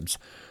 tribes.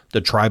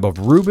 The tribe of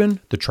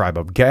Reuben, the tribe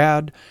of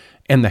Gad,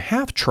 and the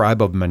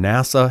half-tribe of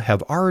Manasseh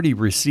have already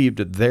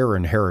received their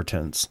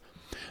inheritance.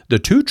 The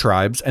 2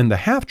 tribes and the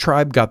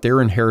half-tribe got their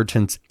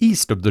inheritance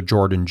east of the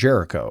Jordan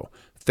Jericho,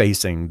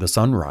 facing the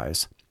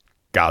sunrise.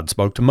 God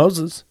spoke to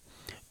Moses.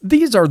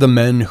 These are the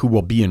men who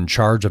will be in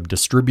charge of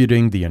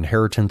distributing the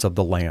inheritance of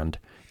the land: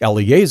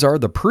 Eleazar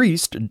the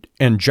priest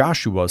and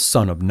Joshua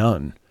son of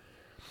Nun.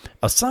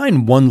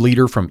 Assign one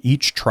leader from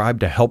each tribe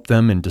to help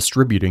them in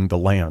distributing the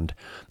land.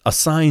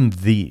 Assign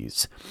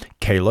these: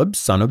 Caleb,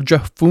 son of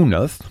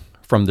Jephunneh,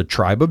 from the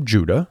tribe of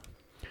Judah;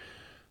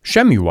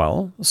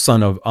 Shemuel,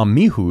 son of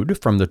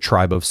Ammihud, from the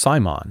tribe of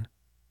Simon;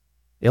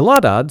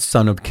 Eladad,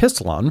 son of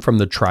Kislon, from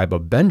the tribe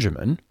of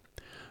Benjamin;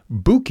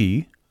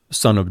 Buki,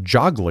 son of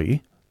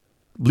Jogli,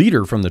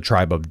 leader from the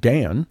tribe of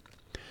Dan;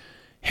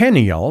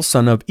 Haniel,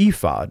 son of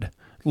Ephod,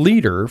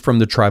 leader from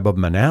the tribe of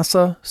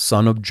Manasseh,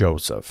 son of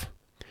Joseph;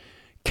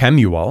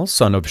 Kemuel,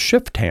 son of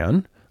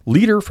Shiftan,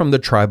 leader from the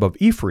tribe of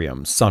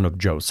Ephraim, son of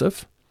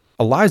Joseph;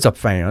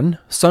 Elizaphan,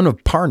 son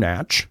of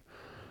Parnach,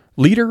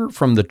 leader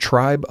from the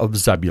tribe of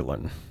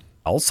Zebulun;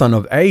 son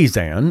of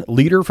Azan,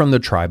 leader from the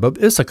tribe of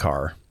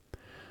Issachar;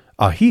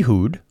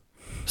 Ahihud,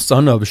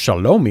 son of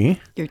Shalomi.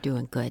 You're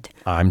doing good.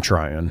 I'm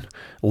trying.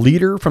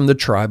 Leader from the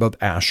tribe of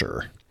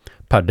Asher;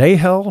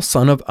 Padahel,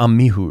 son of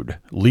Ammihud,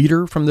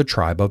 leader from the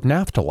tribe of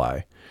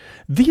Naphtali.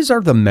 These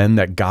are the men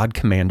that God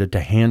commanded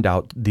to hand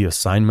out the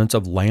assignments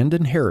of land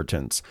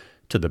inheritance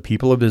to the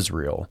people of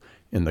Israel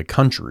in the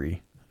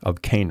country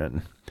of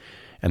Canaan.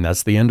 And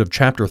that's the end of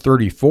chapter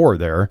 34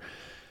 there.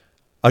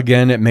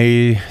 Again, it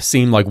may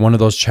seem like one of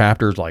those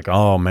chapters like,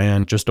 oh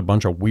man, just a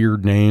bunch of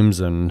weird names,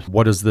 and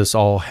what does this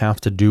all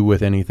have to do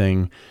with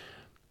anything?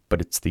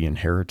 But it's the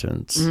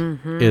inheritance.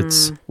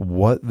 It's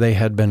what they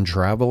had been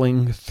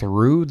traveling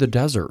through the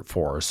desert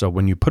for. So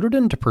when you put it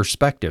into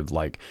perspective,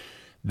 like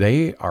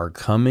they are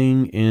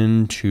coming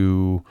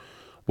into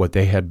what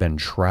they had been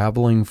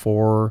traveling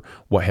for,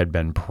 what had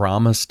been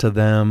promised to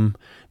them.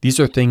 These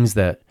are things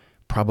that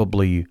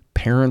probably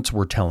parents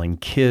were telling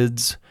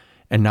kids,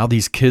 and now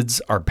these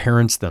kids are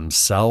parents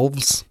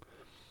themselves,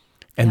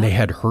 and they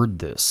had heard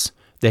this.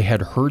 They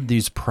had heard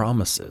these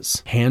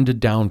promises handed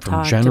down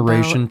from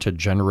generation to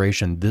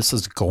generation. This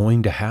is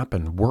going to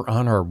happen. We're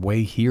on our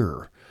way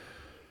here.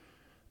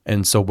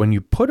 And so when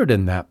you put it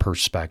in that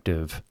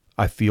perspective,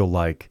 I feel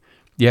like,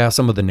 yeah,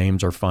 some of the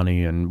names are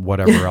funny and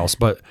whatever else,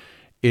 but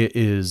it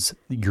is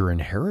your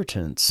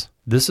inheritance.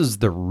 This is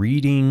the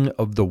reading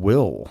of the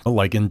will,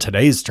 like in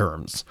today's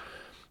terms.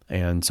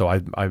 And so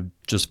I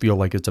just feel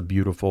like it's a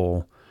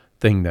beautiful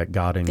thing that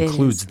God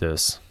includes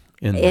this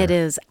in there. It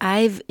is.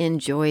 I've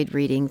enjoyed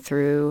reading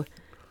through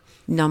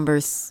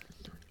Numbers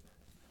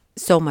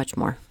so much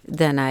more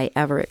than I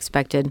ever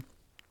expected.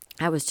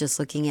 I was just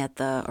looking at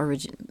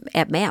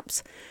at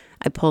maps.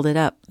 I pulled it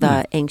up,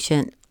 the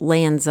ancient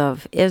lands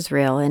of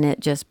Israel, and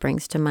it just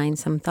brings to mind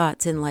some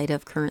thoughts in light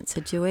of current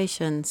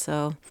situation.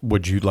 So,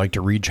 would you like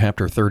to read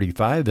chapter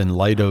 35 in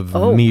light of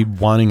me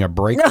wanting a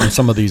break from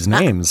some of these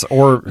names?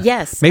 Or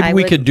yes, maybe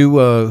we could do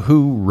a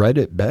who read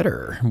it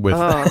better with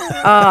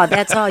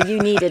that's all you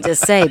needed to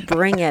say.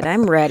 Bring it.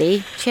 I'm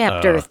ready.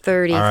 Chapter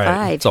 35. All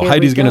right. So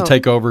Heidi's going to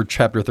take over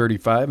chapter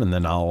 35, and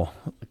then I'll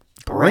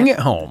bring it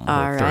home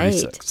with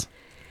 36.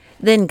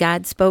 Then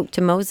God spoke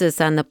to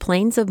Moses on the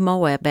plains of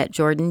Moab at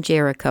Jordan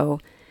Jericho.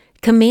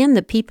 Command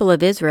the people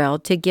of Israel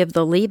to give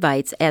the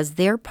Levites as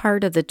their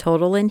part of the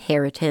total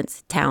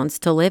inheritance towns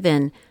to live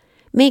in.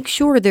 Make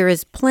sure there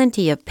is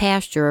plenty of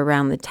pasture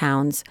around the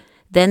towns.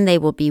 Then they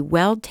will be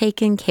well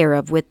taken care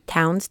of with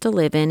towns to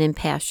live in and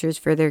pastures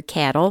for their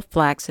cattle,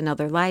 flocks, and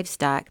other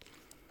livestock.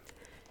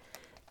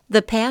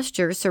 The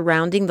pasture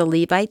surrounding the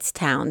Levites'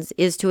 towns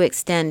is to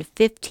extend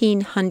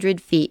 1,500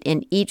 feet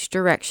in each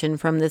direction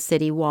from the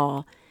city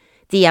wall.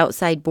 The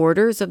outside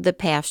borders of the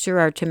pasture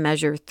are to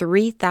measure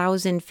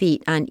 3,000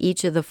 feet on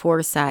each of the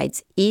four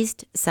sides,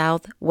 east,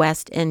 south,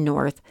 west, and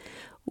north,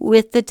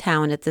 with the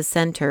town at the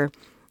center.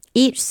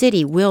 Each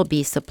city will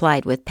be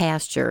supplied with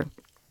pasture.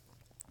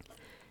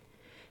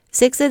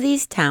 6 of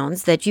these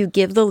towns that you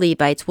give the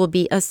Levites will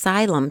be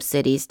asylum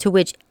cities to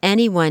which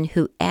anyone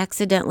who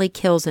accidentally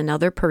kills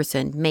another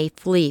person may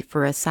flee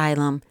for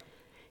asylum.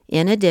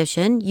 In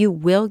addition, you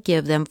will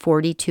give them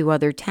 42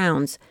 other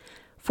towns,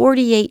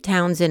 48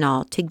 towns in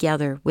all,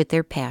 together with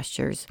their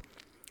pastures.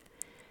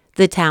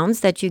 The towns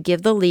that you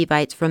give the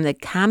Levites from the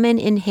common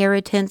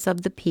inheritance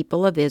of the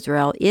people of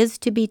Israel is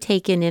to be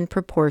taken in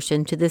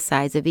proportion to the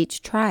size of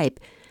each tribe.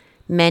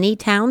 Many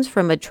towns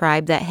from a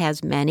tribe that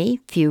has many,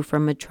 few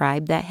from a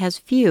tribe that has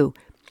few.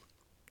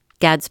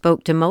 God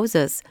spoke to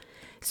Moses,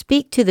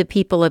 "Speak to the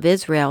people of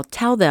Israel.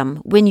 Tell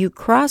them, when you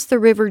cross the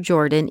river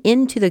Jordan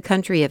into the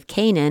country of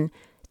Canaan,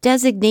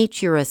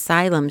 designate your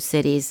asylum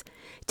cities,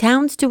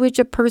 towns to which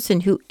a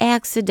person who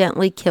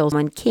accidentally kills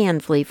one can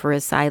flee for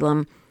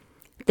asylum.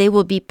 They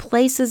will be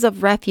places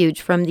of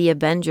refuge from the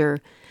avenger,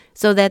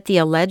 so that the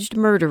alleged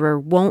murderer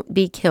won't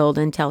be killed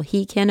until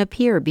he can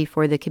appear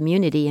before the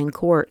community in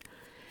court.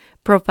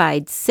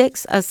 Provide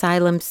 6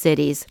 asylum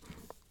cities.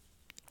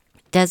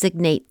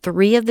 Designate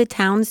 3 of the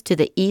towns to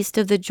the east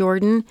of the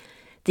Jordan,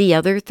 the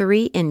other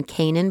 3 in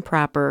Canaan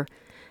proper.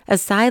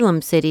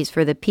 Asylum cities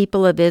for the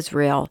people of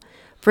Israel,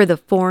 for the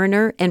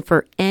foreigner, and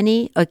for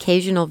any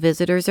occasional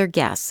visitors or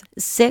guests.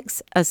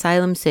 6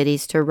 asylum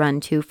cities to run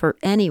to for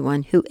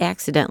anyone who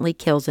accidentally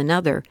kills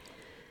another.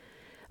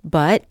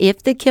 But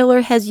if the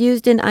killer has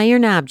used an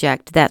iron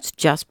object, that's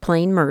just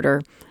plain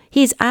murder.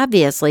 He's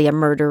obviously a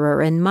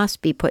murderer and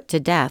must be put to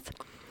death.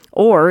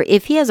 Or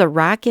if he has a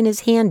rock in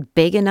his hand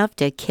big enough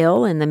to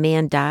kill and the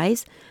man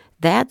dies,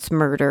 that's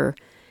murder.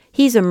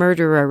 He's a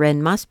murderer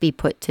and must be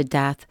put to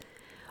death.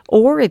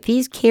 Or if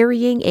he's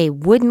carrying a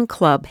wooden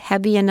club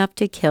heavy enough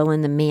to kill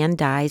and the man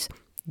dies,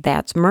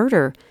 that's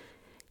murder.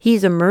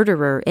 He's a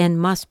murderer and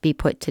must be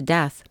put to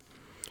death.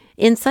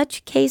 In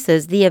such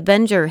cases, the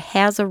avenger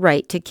has a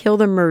right to kill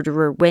the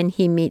murderer when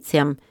he meets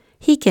him.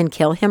 He can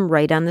kill him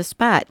right on the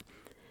spot.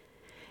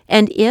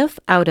 And if,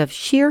 out of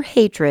sheer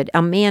hatred,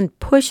 a man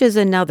pushes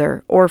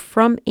another or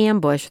from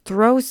ambush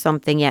throws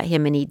something at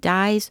him and he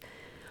dies,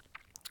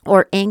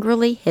 or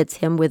angrily hits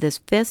him with his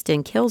fist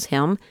and kills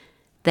him,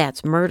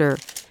 that's murder.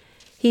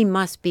 He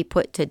must be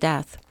put to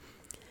death.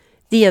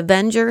 The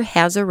avenger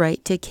has a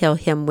right to kill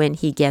him when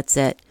he gets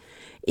it.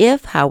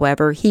 If,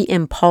 however, he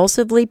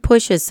impulsively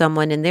pushes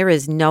someone and there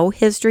is no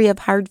history of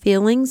hard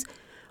feelings,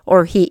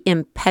 or he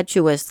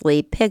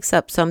impetuously picks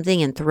up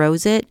something and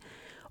throws it,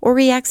 or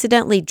he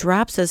accidentally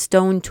drops a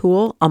stone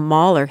tool, a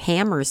maul or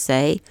hammer,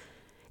 say,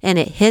 and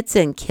it hits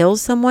and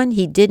kills someone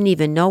he didn't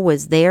even know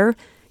was there,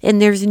 and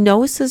there's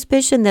no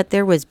suspicion that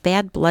there was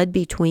bad blood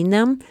between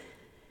them,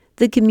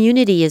 the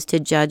community is to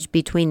judge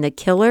between the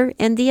killer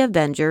and the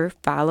avenger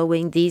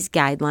following these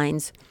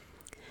guidelines.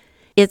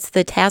 It's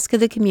the task of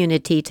the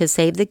community to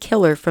save the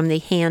killer from the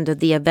hand of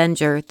the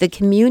avenger. The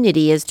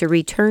community is to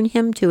return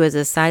him to his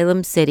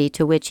asylum city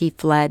to which he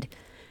fled.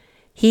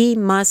 He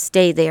must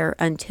stay there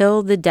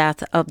until the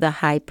death of the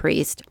high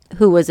priest,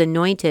 who was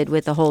anointed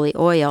with the holy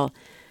oil.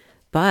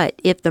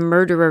 But if the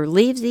murderer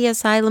leaves the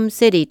asylum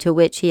city to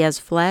which he has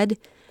fled,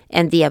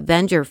 and the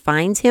avenger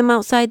finds him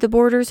outside the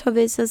borders of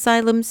his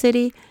asylum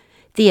city,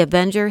 the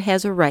avenger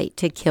has a right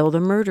to kill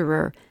the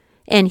murderer,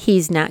 and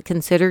he's not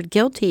considered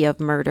guilty of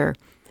murder.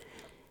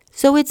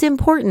 So it's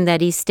important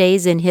that he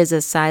stays in his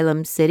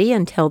asylum city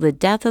until the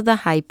death of the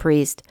high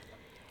priest.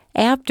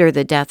 After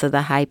the death of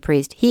the high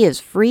priest, he is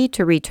free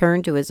to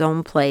return to his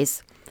own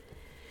place.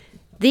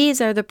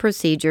 These are the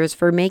procedures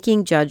for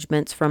making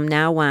judgments from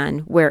now on,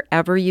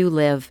 wherever you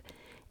live.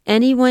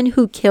 Anyone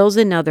who kills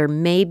another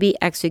may be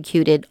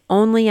executed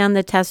only on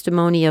the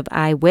testimony of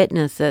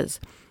eyewitnesses,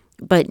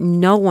 but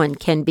no one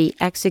can be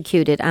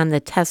executed on the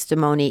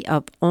testimony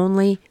of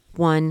only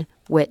one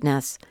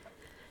witness.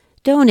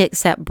 Don't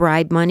accept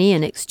bribe money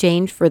in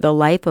exchange for the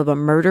life of a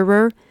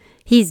murderer.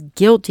 He's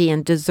guilty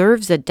and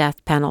deserves a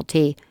death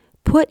penalty.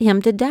 Put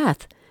him to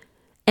death.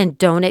 And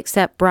don't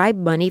accept bribe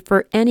money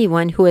for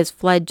anyone who has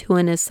fled to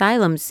an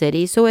asylum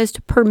city so as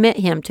to permit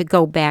him to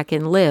go back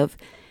and live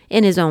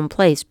in his own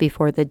place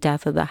before the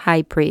death of the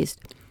high priest.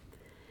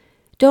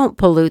 Don't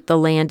pollute the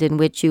land in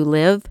which you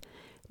live.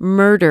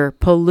 Murder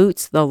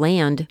pollutes the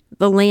land.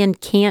 The land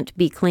can't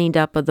be cleaned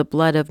up of the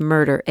blood of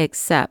murder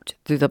except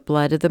through the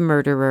blood of the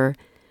murderer.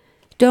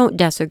 Don't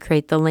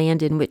desecrate the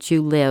land in which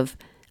you live.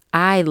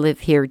 I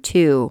live here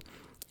too.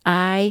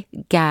 I,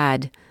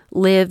 God,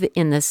 live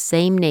in the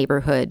same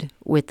neighborhood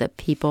with the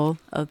people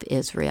of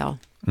Israel.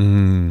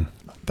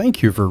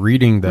 Thank you for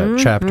reading that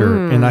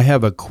chapter. And I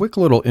have a quick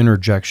little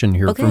interjection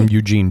here from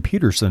Eugene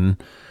Peterson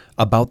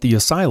about the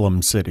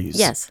asylum cities.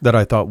 Yes. That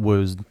I thought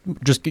was,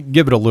 just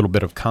give it a little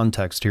bit of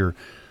context here.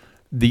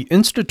 The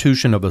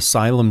institution of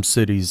asylum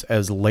cities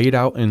as laid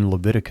out in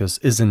Leviticus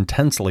is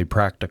intensely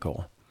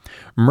practical.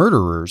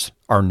 Murderers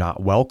are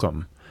not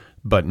welcome,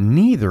 but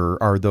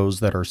neither are those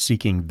that are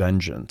seeking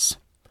vengeance.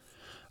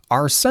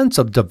 Our sense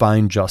of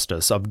divine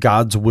justice, of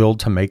God's will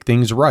to make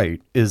things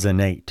right, is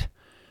innate,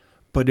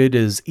 but it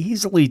is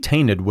easily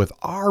tainted with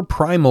our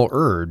primal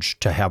urge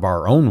to have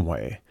our own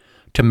way,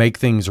 to make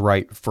things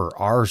right for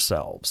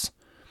ourselves.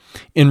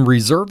 In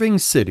reserving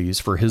cities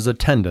for his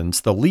attendants,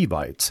 the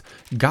Levites,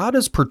 God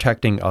is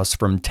protecting us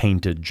from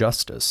tainted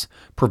justice,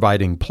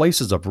 providing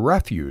places of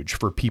refuge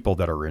for people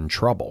that are in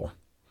trouble.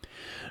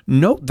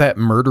 Note that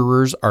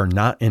murderers are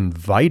not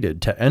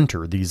invited to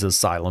enter these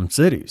asylum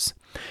cities.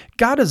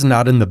 God is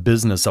not in the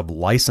business of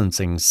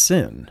licensing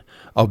sin,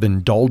 of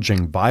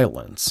indulging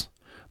violence.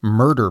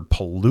 Murder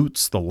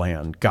pollutes the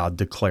land, God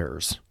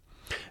declares.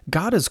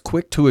 God is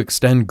quick to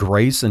extend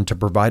grace and to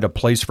provide a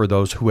place for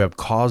those who have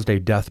caused a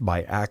death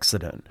by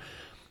accident.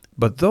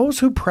 But those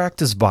who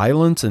practice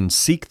violence and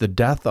seek the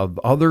death of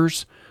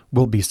others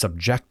will be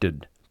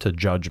subjected to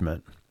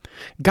judgment.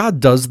 God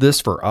does this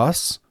for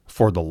us,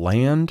 for the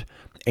land,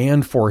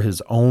 and for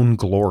his own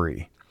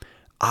glory.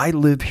 I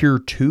live here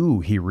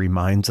too, he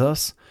reminds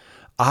us.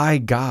 I,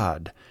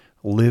 God,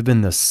 live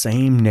in the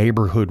same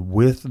neighborhood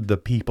with the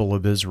people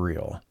of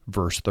Israel.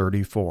 Verse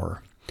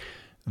 34.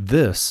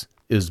 This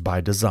is by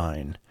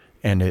design,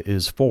 and it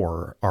is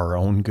for our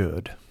own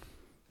good.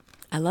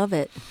 I love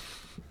it.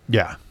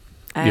 Yeah.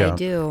 I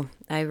do.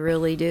 I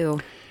really do.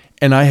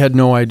 And I had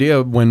no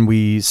idea when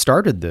we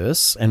started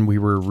this and we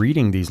were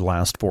reading these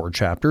last 4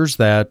 chapters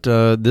that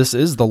this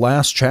is the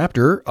last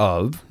chapter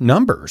of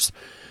Numbers.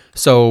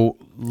 So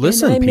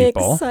listen, and I'm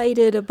people.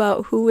 excited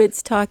about who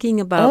it's talking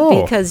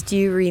about because do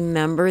you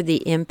remember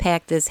the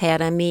impact this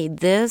had on me?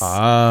 The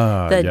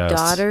yes.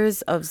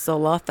 daughters of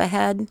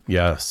Zelophehad.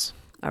 Yes.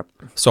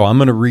 So I'm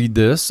going to read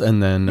this,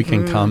 and then we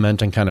can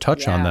comment and kind of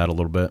touch on that a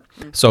little bit.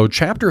 So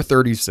chapter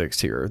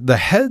 36 here. The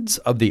heads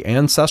of the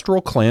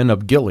ancestral clan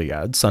of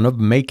Gilead, son of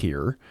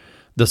Machir,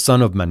 the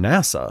son of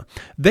Manasseh,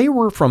 they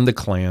were from the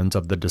clans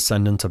of the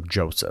descendants of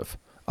Joseph,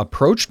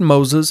 approached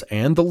Moses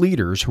and the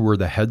leaders who were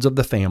the heads of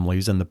the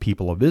families and the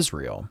people of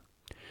Israel.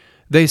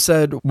 They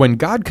said, "When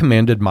God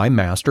commanded my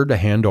master to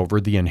hand over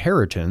the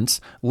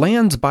inheritance,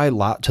 lands by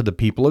lot to the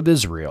people of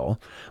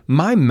Israel,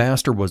 my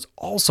master was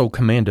also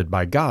commanded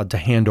by God to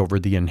hand over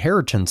the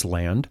inheritance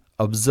land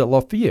of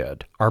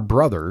Zelophehad, our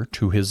brother,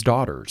 to his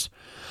daughters.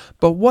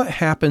 But what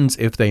happens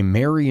if they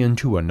marry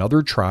into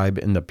another tribe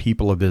in the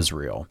people of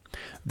Israel?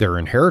 Their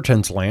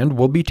inheritance land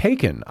will be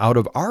taken out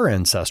of our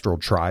ancestral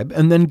tribe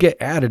and then get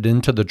added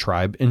into the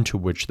tribe into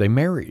which they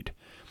married.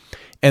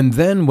 And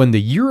then when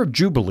the year of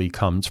Jubilee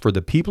comes for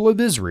the people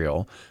of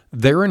Israel,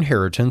 their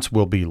inheritance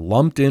will be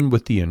lumped in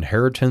with the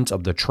inheritance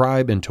of the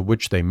tribe into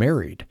which they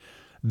married.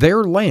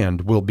 Their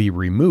land will be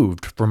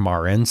removed from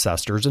our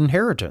ancestors'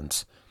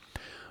 inheritance."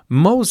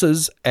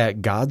 Moses,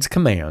 at God's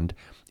command,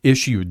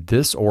 issued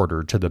this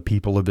order to the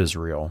people of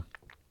Israel.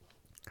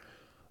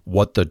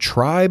 "What the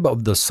tribe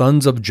of the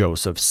sons of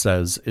Joseph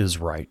says is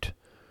right.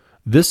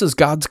 This is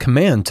God's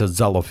command to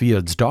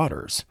Zelophehad's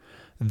daughters.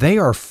 They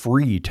are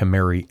free to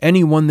marry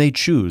anyone they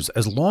choose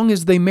as long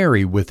as they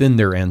marry within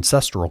their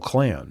ancestral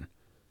clan.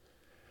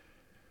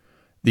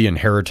 The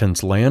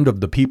inheritance land of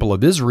the people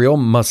of Israel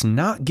must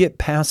not get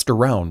passed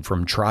around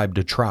from tribe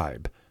to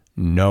tribe.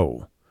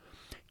 No.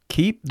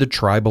 Keep the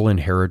tribal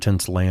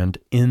inheritance land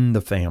in the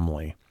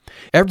family.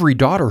 Every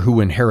daughter who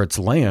inherits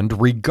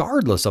land,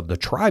 regardless of the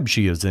tribe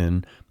she is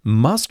in,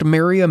 must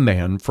marry a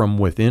man from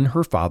within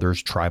her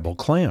father's tribal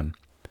clan.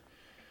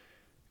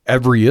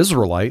 Every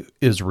Israelite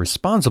is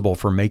responsible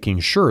for making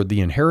sure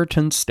the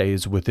inheritance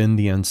stays within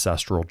the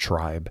ancestral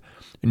tribe.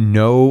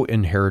 No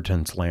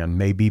inheritance land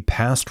may be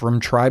passed from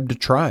tribe to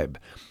tribe.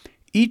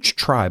 Each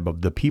tribe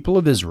of the people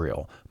of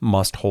Israel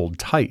must hold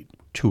tight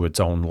to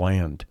its own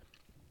land."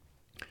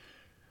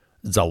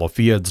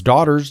 Zelophehad's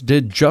daughters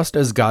did just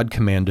as God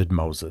commanded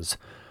Moses.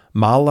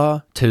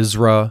 Mahlah,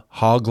 Tisra,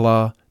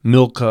 Hoglah,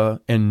 Milcah,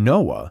 and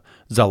Noah,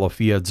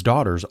 Zelophehad's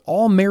daughters,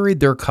 all married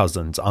their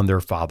cousins on their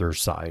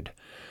father's side.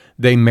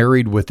 They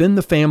married within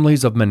the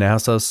families of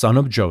Manasseh, son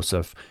of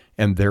Joseph,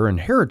 and their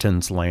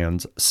inheritance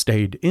lands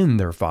stayed in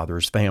their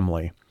father's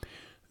family.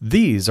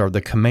 These are the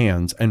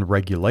commands and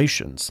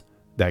regulations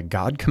that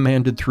God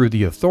commanded through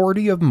the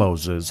authority of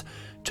Moses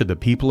to the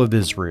people of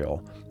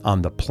Israel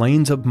on the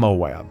plains of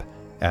Moab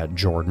at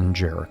Jordan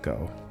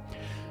Jericho.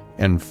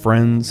 And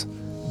friends,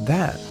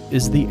 that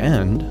is the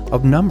end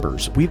of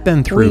Numbers. We've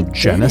been through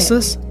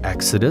Genesis,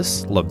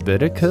 Exodus,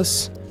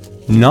 Leviticus,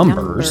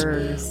 Numbers.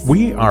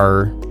 We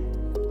are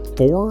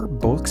 4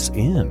 books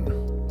in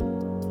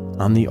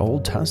on the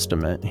Old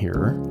Testament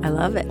here. I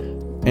love it.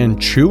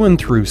 And chewing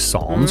through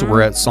Psalms.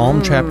 We're at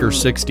Psalm chapter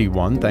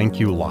 61. Thank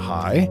you,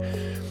 Lahai.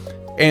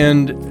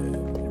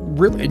 And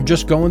really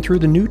just going through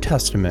the New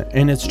Testament.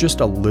 And it's just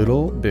a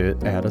little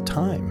bit at a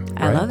time.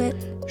 Right? I love it.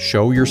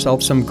 Show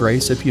yourself some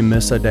grace if you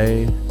miss a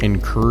day.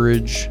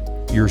 Encourage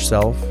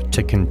yourself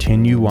to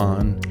continue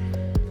on.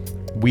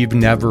 We've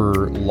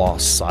never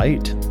lost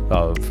sight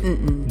of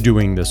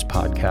doing this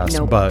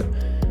podcast, but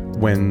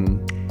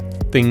when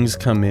things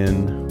come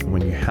in,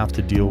 when you have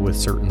to deal with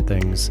certain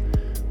things,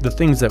 the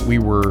things that we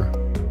were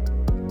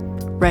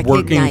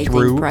working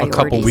through a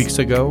couple weeks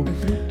ago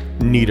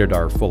needed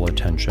our full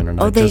attention. And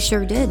they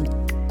sure did.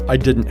 I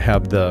didn't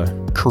have the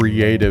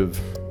creative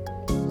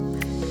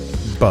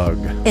bug.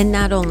 And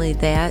not only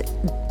that,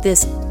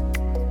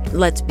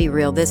 let's be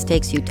real, this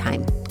takes you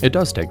time. It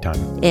does take time.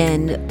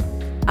 And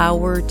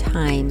our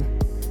time,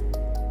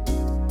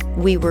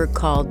 we were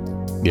called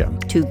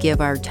to give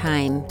our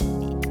time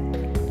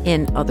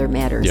in other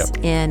matters. Yep.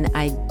 And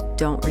I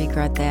don't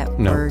regret that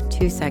for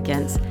 2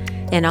 seconds.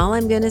 And all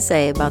I'm going to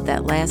say about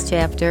that last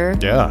chapter,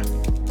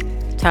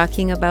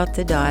 talking about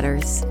the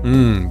daughters.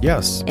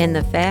 Yes. And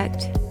the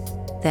fact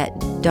that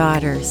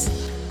daughters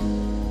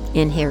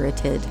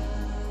inherited,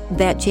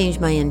 that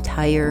changed my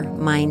entire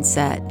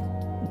mindset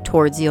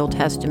towards the Old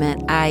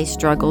Testament. I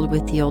struggled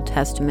with the Old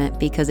Testament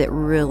because it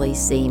really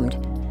seemed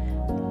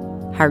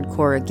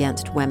hardcore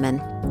against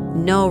women.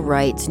 No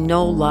rights,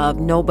 no love,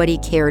 nobody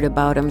cared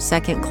about them,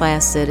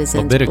 second-class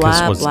citizens,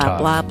 Leviticus blah,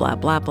 blah, blah,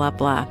 blah, blah,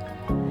 blah.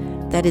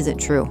 That isn't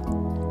true.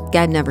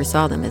 God never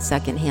saw them as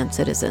second-hand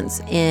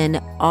citizens.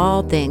 And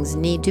all things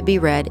need to be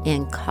read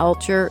in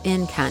culture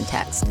and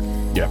context.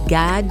 Yep.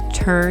 God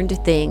turned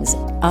things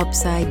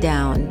upside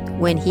down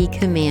when he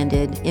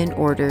commanded in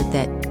order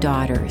that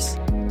daughters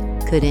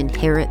could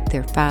inherit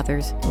their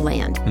father's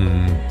land.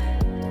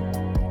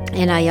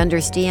 And I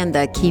understand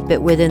the keep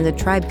it within the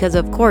tribe, because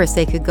of course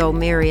they could go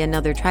marry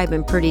another tribe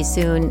and pretty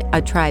soon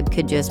a tribe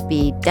could just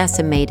be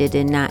decimated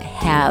and not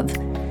have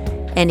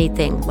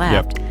anything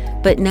left.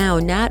 But now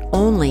not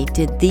only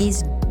did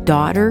these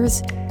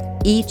daughters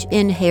each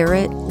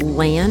inherit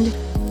land,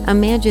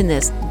 imagine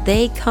this,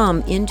 they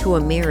come into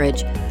a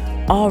marriage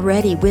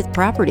already with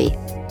property.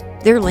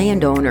 They're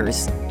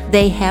landowners.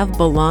 They have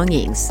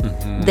belongings.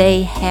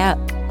 They have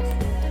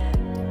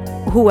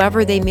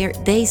whoever they marry.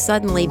 They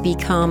suddenly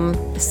become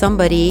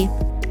somebody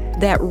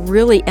that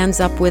really ends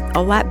up with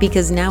a lot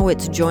because now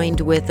it's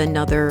joined with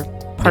another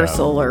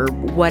parcel or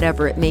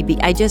whatever it may be.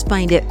 I just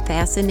find it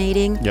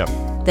fascinating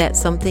that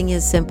something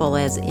as simple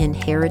as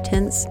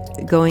inheritance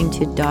going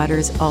to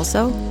daughters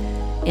also.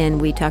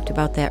 And we talked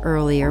about that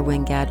earlier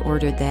when God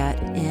ordered that,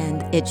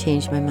 and it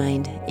changed my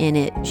mind, and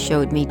it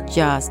showed me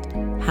just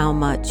how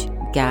much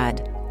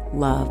God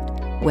loved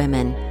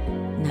women.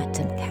 Not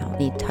to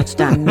count, he touched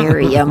on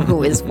Miriam,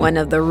 who is one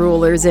of the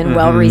rulers and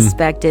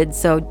well-respected.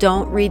 So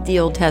don't read the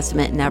Old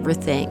Testament and never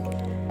think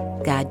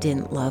God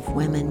didn't love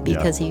women,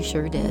 because he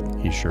sure did.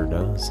 He sure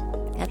does.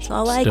 That's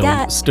all I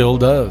got. Still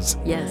does.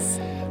 Yes.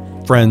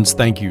 Friends,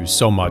 thank you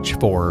so much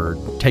for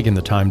taking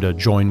the time to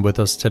join with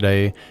us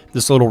today.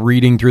 This little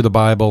reading through the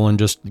Bible and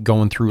just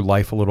going through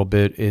life a little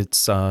bit,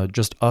 it's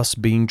just us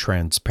being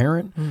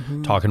transparent,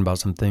 talking about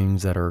some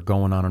things that are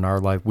going on in our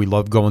life. We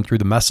love going through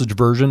the Message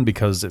version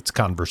because it's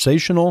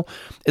conversational.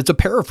 It's a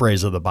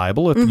paraphrase of the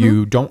Bible. If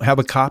you don't have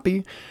a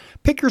copy,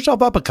 pick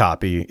yourself up a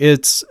copy.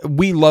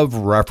 We love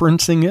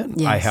referencing it.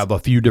 Yes. I have a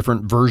few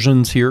different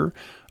versions here.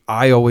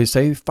 I always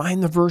say,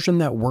 find the version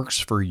that works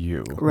for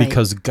you,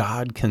 because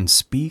God can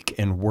speak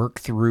and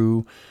work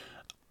through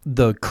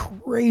the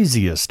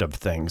craziest of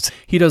things.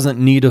 He doesn't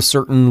need a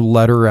certain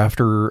letter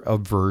after a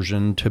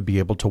version to be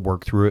able to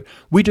work through it.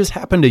 We just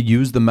happen to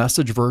use the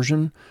Message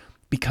version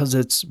because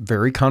it's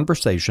very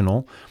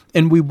conversational,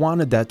 and we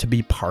wanted that to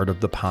be part of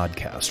the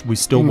podcast. We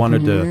still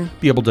wanted to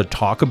be able to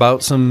talk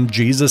about some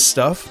Jesus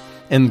stuff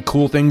and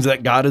cool things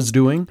that God is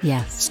doing.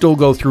 Yes. Still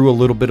go through a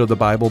little bit of the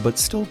Bible, but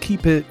still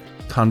keep it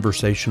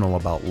conversational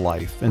about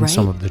life and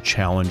some of the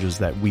challenges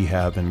that we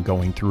have in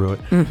going through it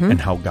and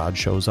how God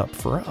shows up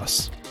for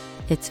us.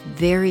 It's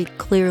very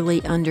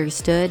clearly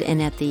understood,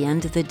 and at the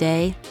end of the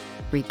day,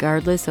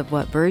 regardless of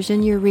what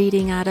version you're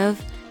reading out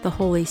of, the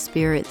Holy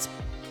Spirit's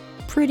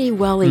pretty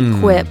well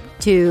equipped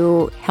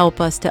to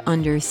help us to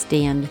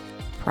understand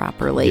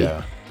properly.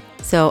 Yeah.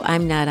 So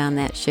I'm not on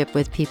that ship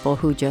with people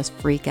who just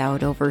freak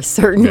out over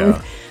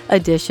certain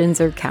editions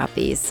or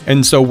copies.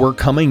 And so we're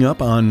coming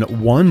up on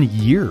 1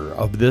 year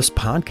of this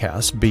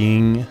podcast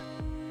being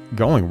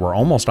going. We're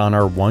almost on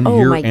our 1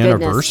 year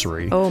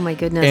anniversary. Oh my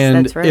goodness,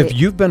 and that's right. If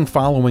you've been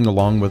following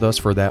along with us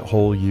for that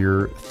whole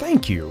year,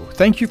 thank you.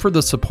 Thank you for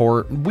the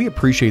support. We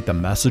appreciate the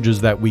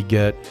messages that we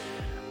get.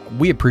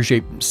 We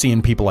appreciate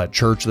seeing people at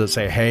church that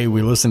say, hey,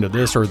 we listened to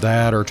this or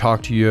that, or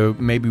talk to you.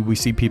 Maybe we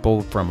see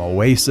people from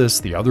Oasis,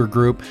 the other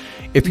group.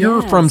 If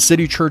you're from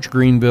City Church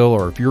Greenville,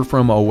 or if you're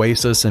from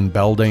Oasis in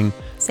Belding,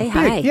 say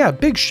hi. Yeah,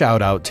 big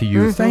shout out to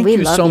you. Thank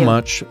you so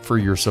much for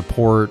your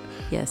support.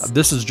 Yes.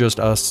 This is just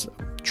us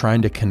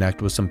trying to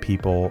connect with some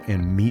people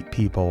and meet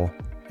people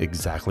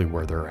exactly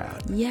where they're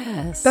at.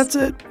 Yes. That's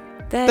it.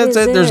 That's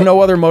it. There's no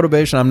other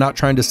motivation. I'm not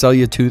trying to sell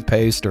you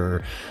toothpaste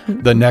or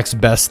the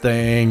next best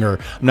thing, or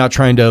I'm not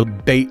trying to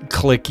bait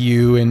click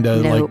you into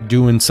like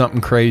doing something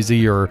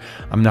crazy, or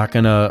I'm not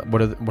gonna what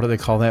do they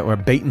call that? Or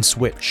bait and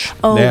switch.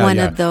 Oh, one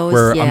of those.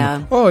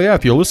 Where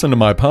if you listen to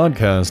my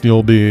podcast,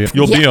 you'll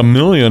be a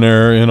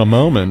millionaire in a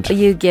moment.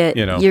 You're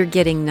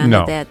getting none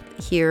of that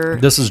here.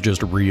 This is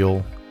just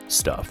real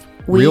stuff.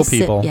 Real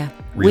people.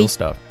 Real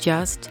stuff.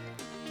 Just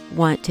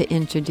want to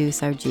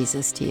introduce our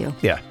Jesus to you.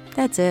 Yeah.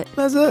 That's it.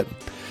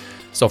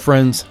 So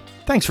friends,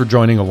 thanks for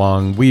joining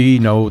along. We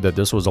know that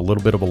this was a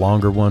little bit of a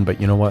longer one, but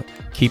you know what?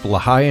 Keep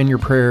Lahai in your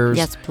prayers.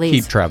 Yes, please.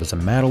 Keep Travis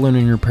and Madeline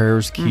in your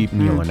prayers. Keep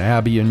Neil and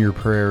Abby in your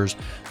prayers.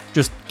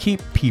 Just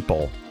keep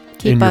people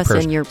in your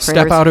prayers. In your prayers.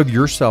 Step out of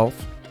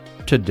yourself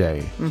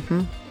today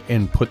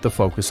and put the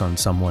focus on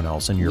someone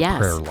else in your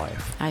prayer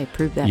life. I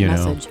approve that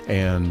message.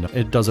 And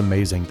it does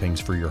amazing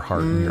things for your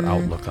heart and your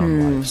outlook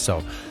on life.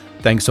 So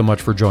thanks so much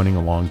for joining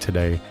along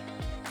today.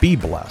 Be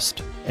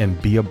blessed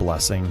and be a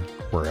blessing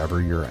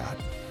wherever you're at.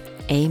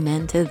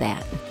 Amen to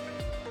that.